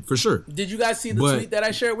 he did, for sure. Did you guys see the tweet that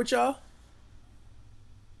I shared with y'all?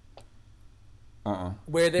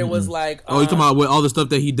 Where there was like, you talking about all the stuff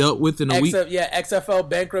that he dealt with in a week? Yeah, XFL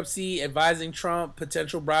bankruptcy, advising Trump,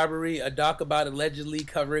 potential bribery, a doc about allegedly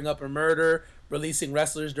covering up a murder, releasing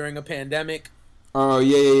wrestlers during a pandemic. Oh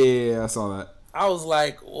yeah, I saw that. I was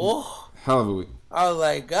like, oh, hell of a week. I was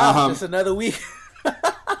like, gosh, just another week.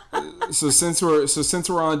 So since we're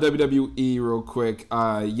on WWE real quick,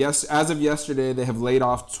 as of yesterday, they have laid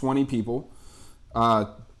off 20 people.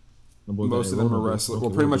 Most of them are wrestlers.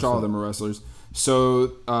 Well, pretty much all of them are wrestlers.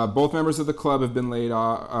 So both members of the club have been laid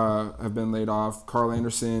off. Carl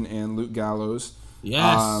Anderson and Luke Gallows.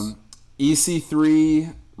 Yes.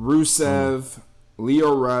 EC3, Rusev,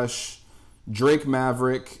 Leo Rush, Drake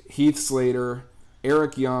Maverick, Heath Slater,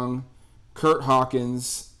 Eric Young, Kurt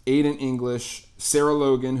Hawkins, Aiden English, Sarah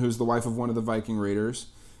Logan, who's the wife of one of the Viking Raiders,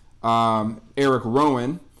 Eric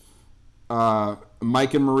Rowan,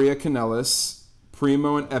 Mike and Maria Kanellis,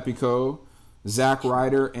 Primo and Epico, Zack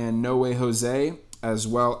Ryder and No Way Jose, as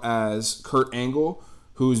well as Kurt Angle,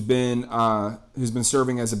 who's been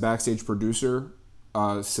serving as a backstage producer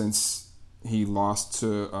since he lost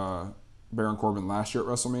to Baron Corbin last year at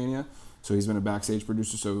WrestleMania. So he's been a backstage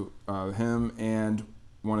producer. So him and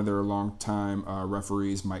one of their longtime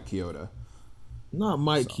referees, Mike Chioda. Not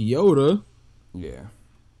Mike So. Chioda. Yeah.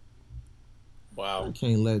 Wow. I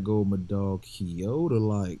can't let go of my dog Chioda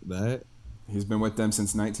like that. He's been with them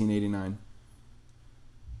since 1989.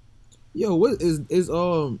 Yo, what is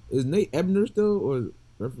Nate Ebner still or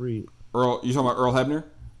referee? Earl, you talking about Earl Hebner?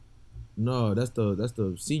 No, that's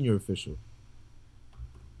the senior official.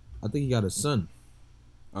 I think he got a son.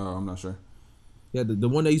 Oh, I'm not sure. Yeah, the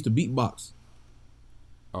one that used to beatbox.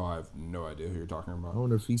 Oh, I have no idea who you're talking I about.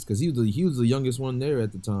 wonder if because he was the youngest one there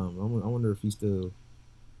at the time. I wonder if he still.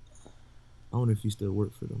 I wonder if he still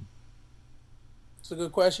worked for them. It's a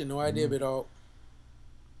good question. No idea, bit all.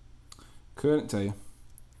 Couldn't tell you.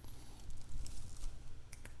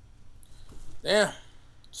 Yeah.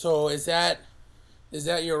 So is that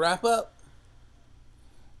your wrap up?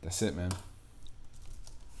 That's it, man.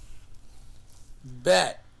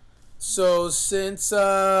 Bet. So since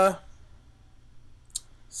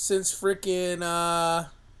freaking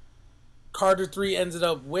Carter 3 ended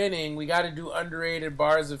up winning, we got to do underrated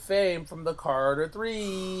bars of fame from the Carter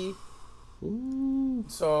 3. Ooh.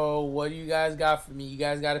 So what do you guys got for me? You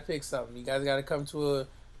guys got to pick something. You guys got to come to a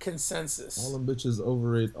consensus. All them bitches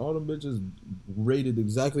overrated. All them bitches rated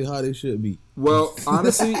exactly how they should be. Well,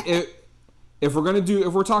 honestly, if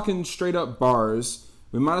we're talking straight up bars,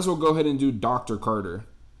 we might as well go ahead and do Dr. Carter.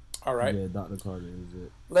 All right. Yeah, Dr. Carter is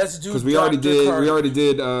it. Let's do Because we already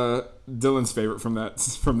did Dylan's favorite from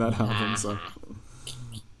that album. So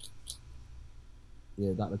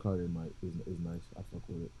Yeah, Dr. Carter is nice. I fuck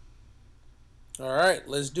with it. All right,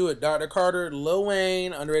 let's do it. Dr. Carter, Lil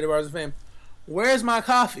Wayne, underrated bars of fame. Where's my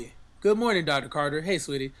coffee? Good morning, Dr. Carter. Hey,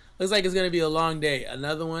 sweetie. Looks like it's going to be a long day.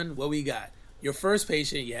 Another one? What we got? Your first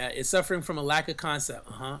patient, yeah, is suffering from a lack of concept.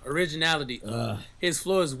 Originality. His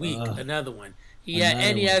flow is weak. Another one. He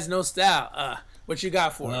has no style. What you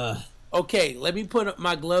got for him? Okay, let me put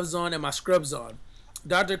my gloves on and my scrubs on.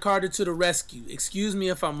 Dr. Carter to the rescue. Excuse me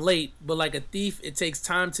if I'm late, but like a thief, it takes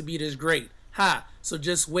time to be this great. Ha, so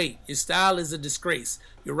just wait. Your style is a disgrace.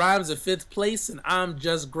 Your rhymes are fifth place, and I'm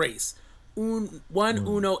just grace.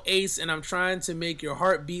 Uno ace, and I'm trying to make your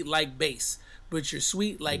heart beat like bass. But you're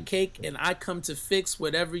sweet like cake, and I come to fix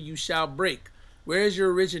whatever you shall break. Where is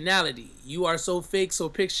your originality? You are so fake, so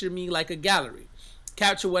picture me like a gallery.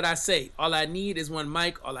 Capture what I say. All I need is one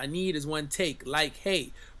mic. All I need is one take. Like,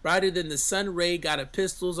 hey, brighter than the sun ray, got a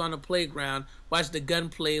pistols on the playground. Watch the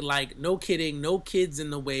gunplay like, no kidding, no kids in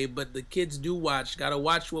the way, but the kids do watch. Gotta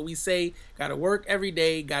watch what we say. Gotta work every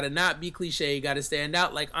day. Gotta not be cliche. Gotta stand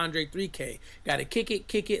out like Andre 3K. Gotta kick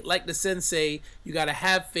it like the sensei. You gotta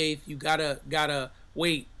have faith. You gotta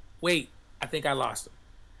wait. I think I lost him.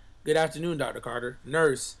 Good afternoon, Dr. Carter.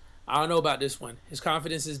 Nurse. I don't know about this one. His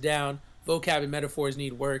confidence is down. Vocab and metaphors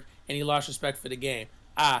need work, and he lost respect for the game.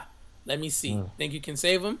 Let me see. Think you can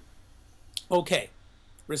save him? Okay.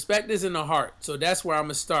 Respect is in the heart, so that's where I'm going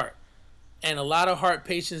to start. And a lot of heart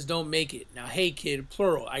patients don't make it. Now, hey, kid,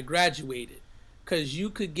 plural, I graduated. Because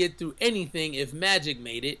you could get through anything if magic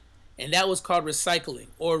made it, and that was called recycling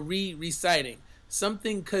or reciting.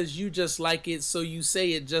 Something because you just like it, so you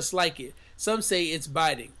say it just like it. Some say it's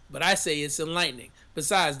biting, but I say it's enlightening.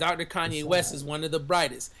 Besides, Dr. Kanye West is one of the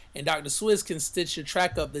brightest, and Dr. Swizz can stitch your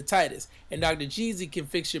track up the tightest, and Dr. Jeezy can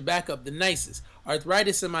fix your back up the nicest.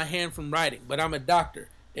 Arthritis in my hand from writing, but I'm a doctor.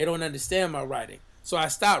 They don't understand my writing, so I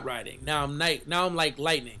stopped writing. Now I'm like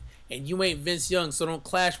lightning, and you ain't Vince Young, so don't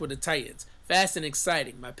clash with the Titans. Fast and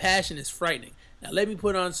exciting. My passion is frightening. Now let me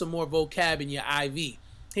put on some more vocab in your IV.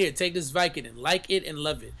 Here, take this Vicodin, like it and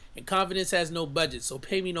love it. And confidence has no budget, so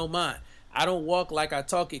pay me no mind. I don't walk like I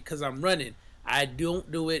talk it cause I'm running. I don't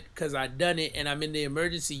do it cause I done it and I'm in the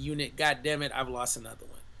emergency unit. God damn it, I've lost another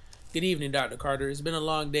one. Good evening, Dr. Carter. It's been a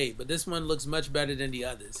long day, but this one looks much better than the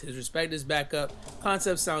others. His respect is back up,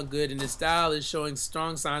 concepts sound good, and his style is showing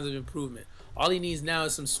strong signs of improvement. All he needs now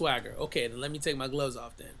is some swagger. Okay, then let me take my gloves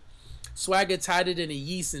off then. Swagger tighter than a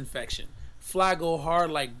yeast infection. Fly go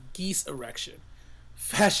hard like geese erection.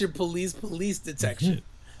 Fashion police detection.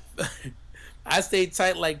 I stay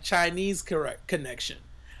tight like Chinese connection.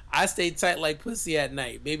 I stay tight like pussy at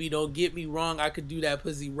night. Baby, don't get me wrong, I could do that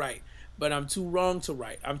pussy right. But I'm too wrong to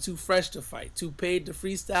write. I'm too fresh to fight. Too paid to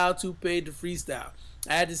freestyle, too paid to freestyle.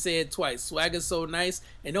 I had to say it twice. Swagger's so nice.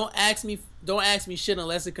 And don't ask me shit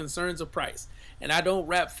unless it concerns a price. And I don't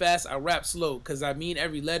rap fast, I rap slow. Cause I mean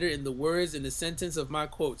every letter in the words in the sentence of my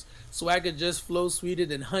quotes. Swagger just flows sweeter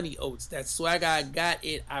than honey oats. That swagger I got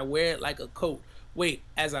it, I wear it like a coat. Wait,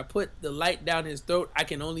 as I put the light down his throat, I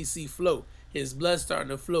can only see flow. His blood starting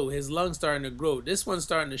to flow, his lungs starting to grow. This one's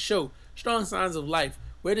starting to show strong signs of life.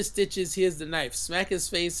 Where the stitches, here's the knife. Smack his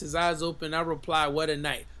face, his eyes open, I reply, what a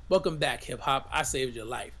night. Welcome back, hip hop, I saved your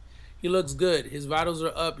life. He looks good. His vitals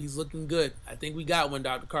are up. He's looking good. I think we got one,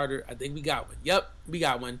 Dr. Carter. I think we got one. Yep, we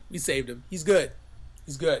got one. We saved him. He's good.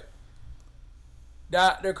 He's good.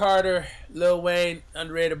 Dr. Carter, Lil Wayne,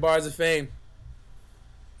 underrated bars of fame.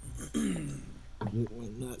 Jet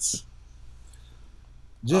went nuts.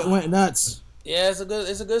 Jet went nuts. Yeah, it's a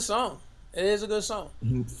good song. It is a good song.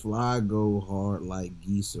 Fly go hard like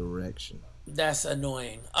geese erection. That's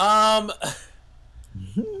annoying.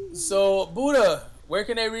 So Buddha, where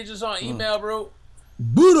can they reach us on email, bro?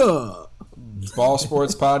 Buddha.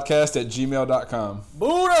 Ballsportspodcast@gmail.com.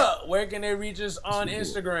 Buddha, where can they reach us on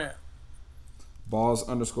Instagram?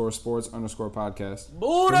 Balls_sports_podcast.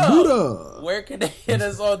 Buddha, where can they hit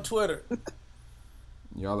us on Twitter?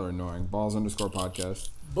 Y'all are annoying. Balls_podcast.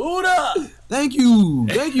 Buddha. Thank you,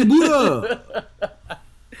 Buddha.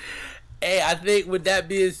 Hey, I think with that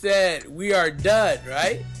being said, we are done,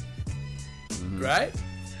 right? Mm-hmm. Right?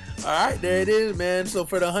 All right, there it is, man. So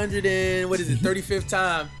for the 35th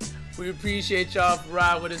time, we appreciate y'all for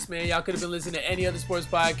riding with us, man. Y'all could have been listening to any other sports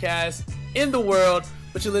podcast in the world,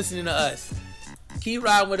 but you're listening to us. Keep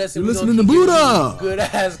riding with us, and we're listening to Buddha. Good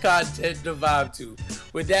ass content to vibe to.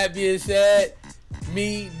 With that being said,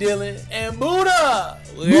 me, Dylan, and Buddha.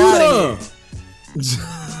 We're out of here.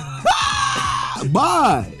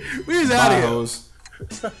 Bye. We're out of here. Hoes.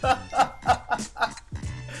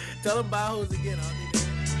 Tell them bye hoes again.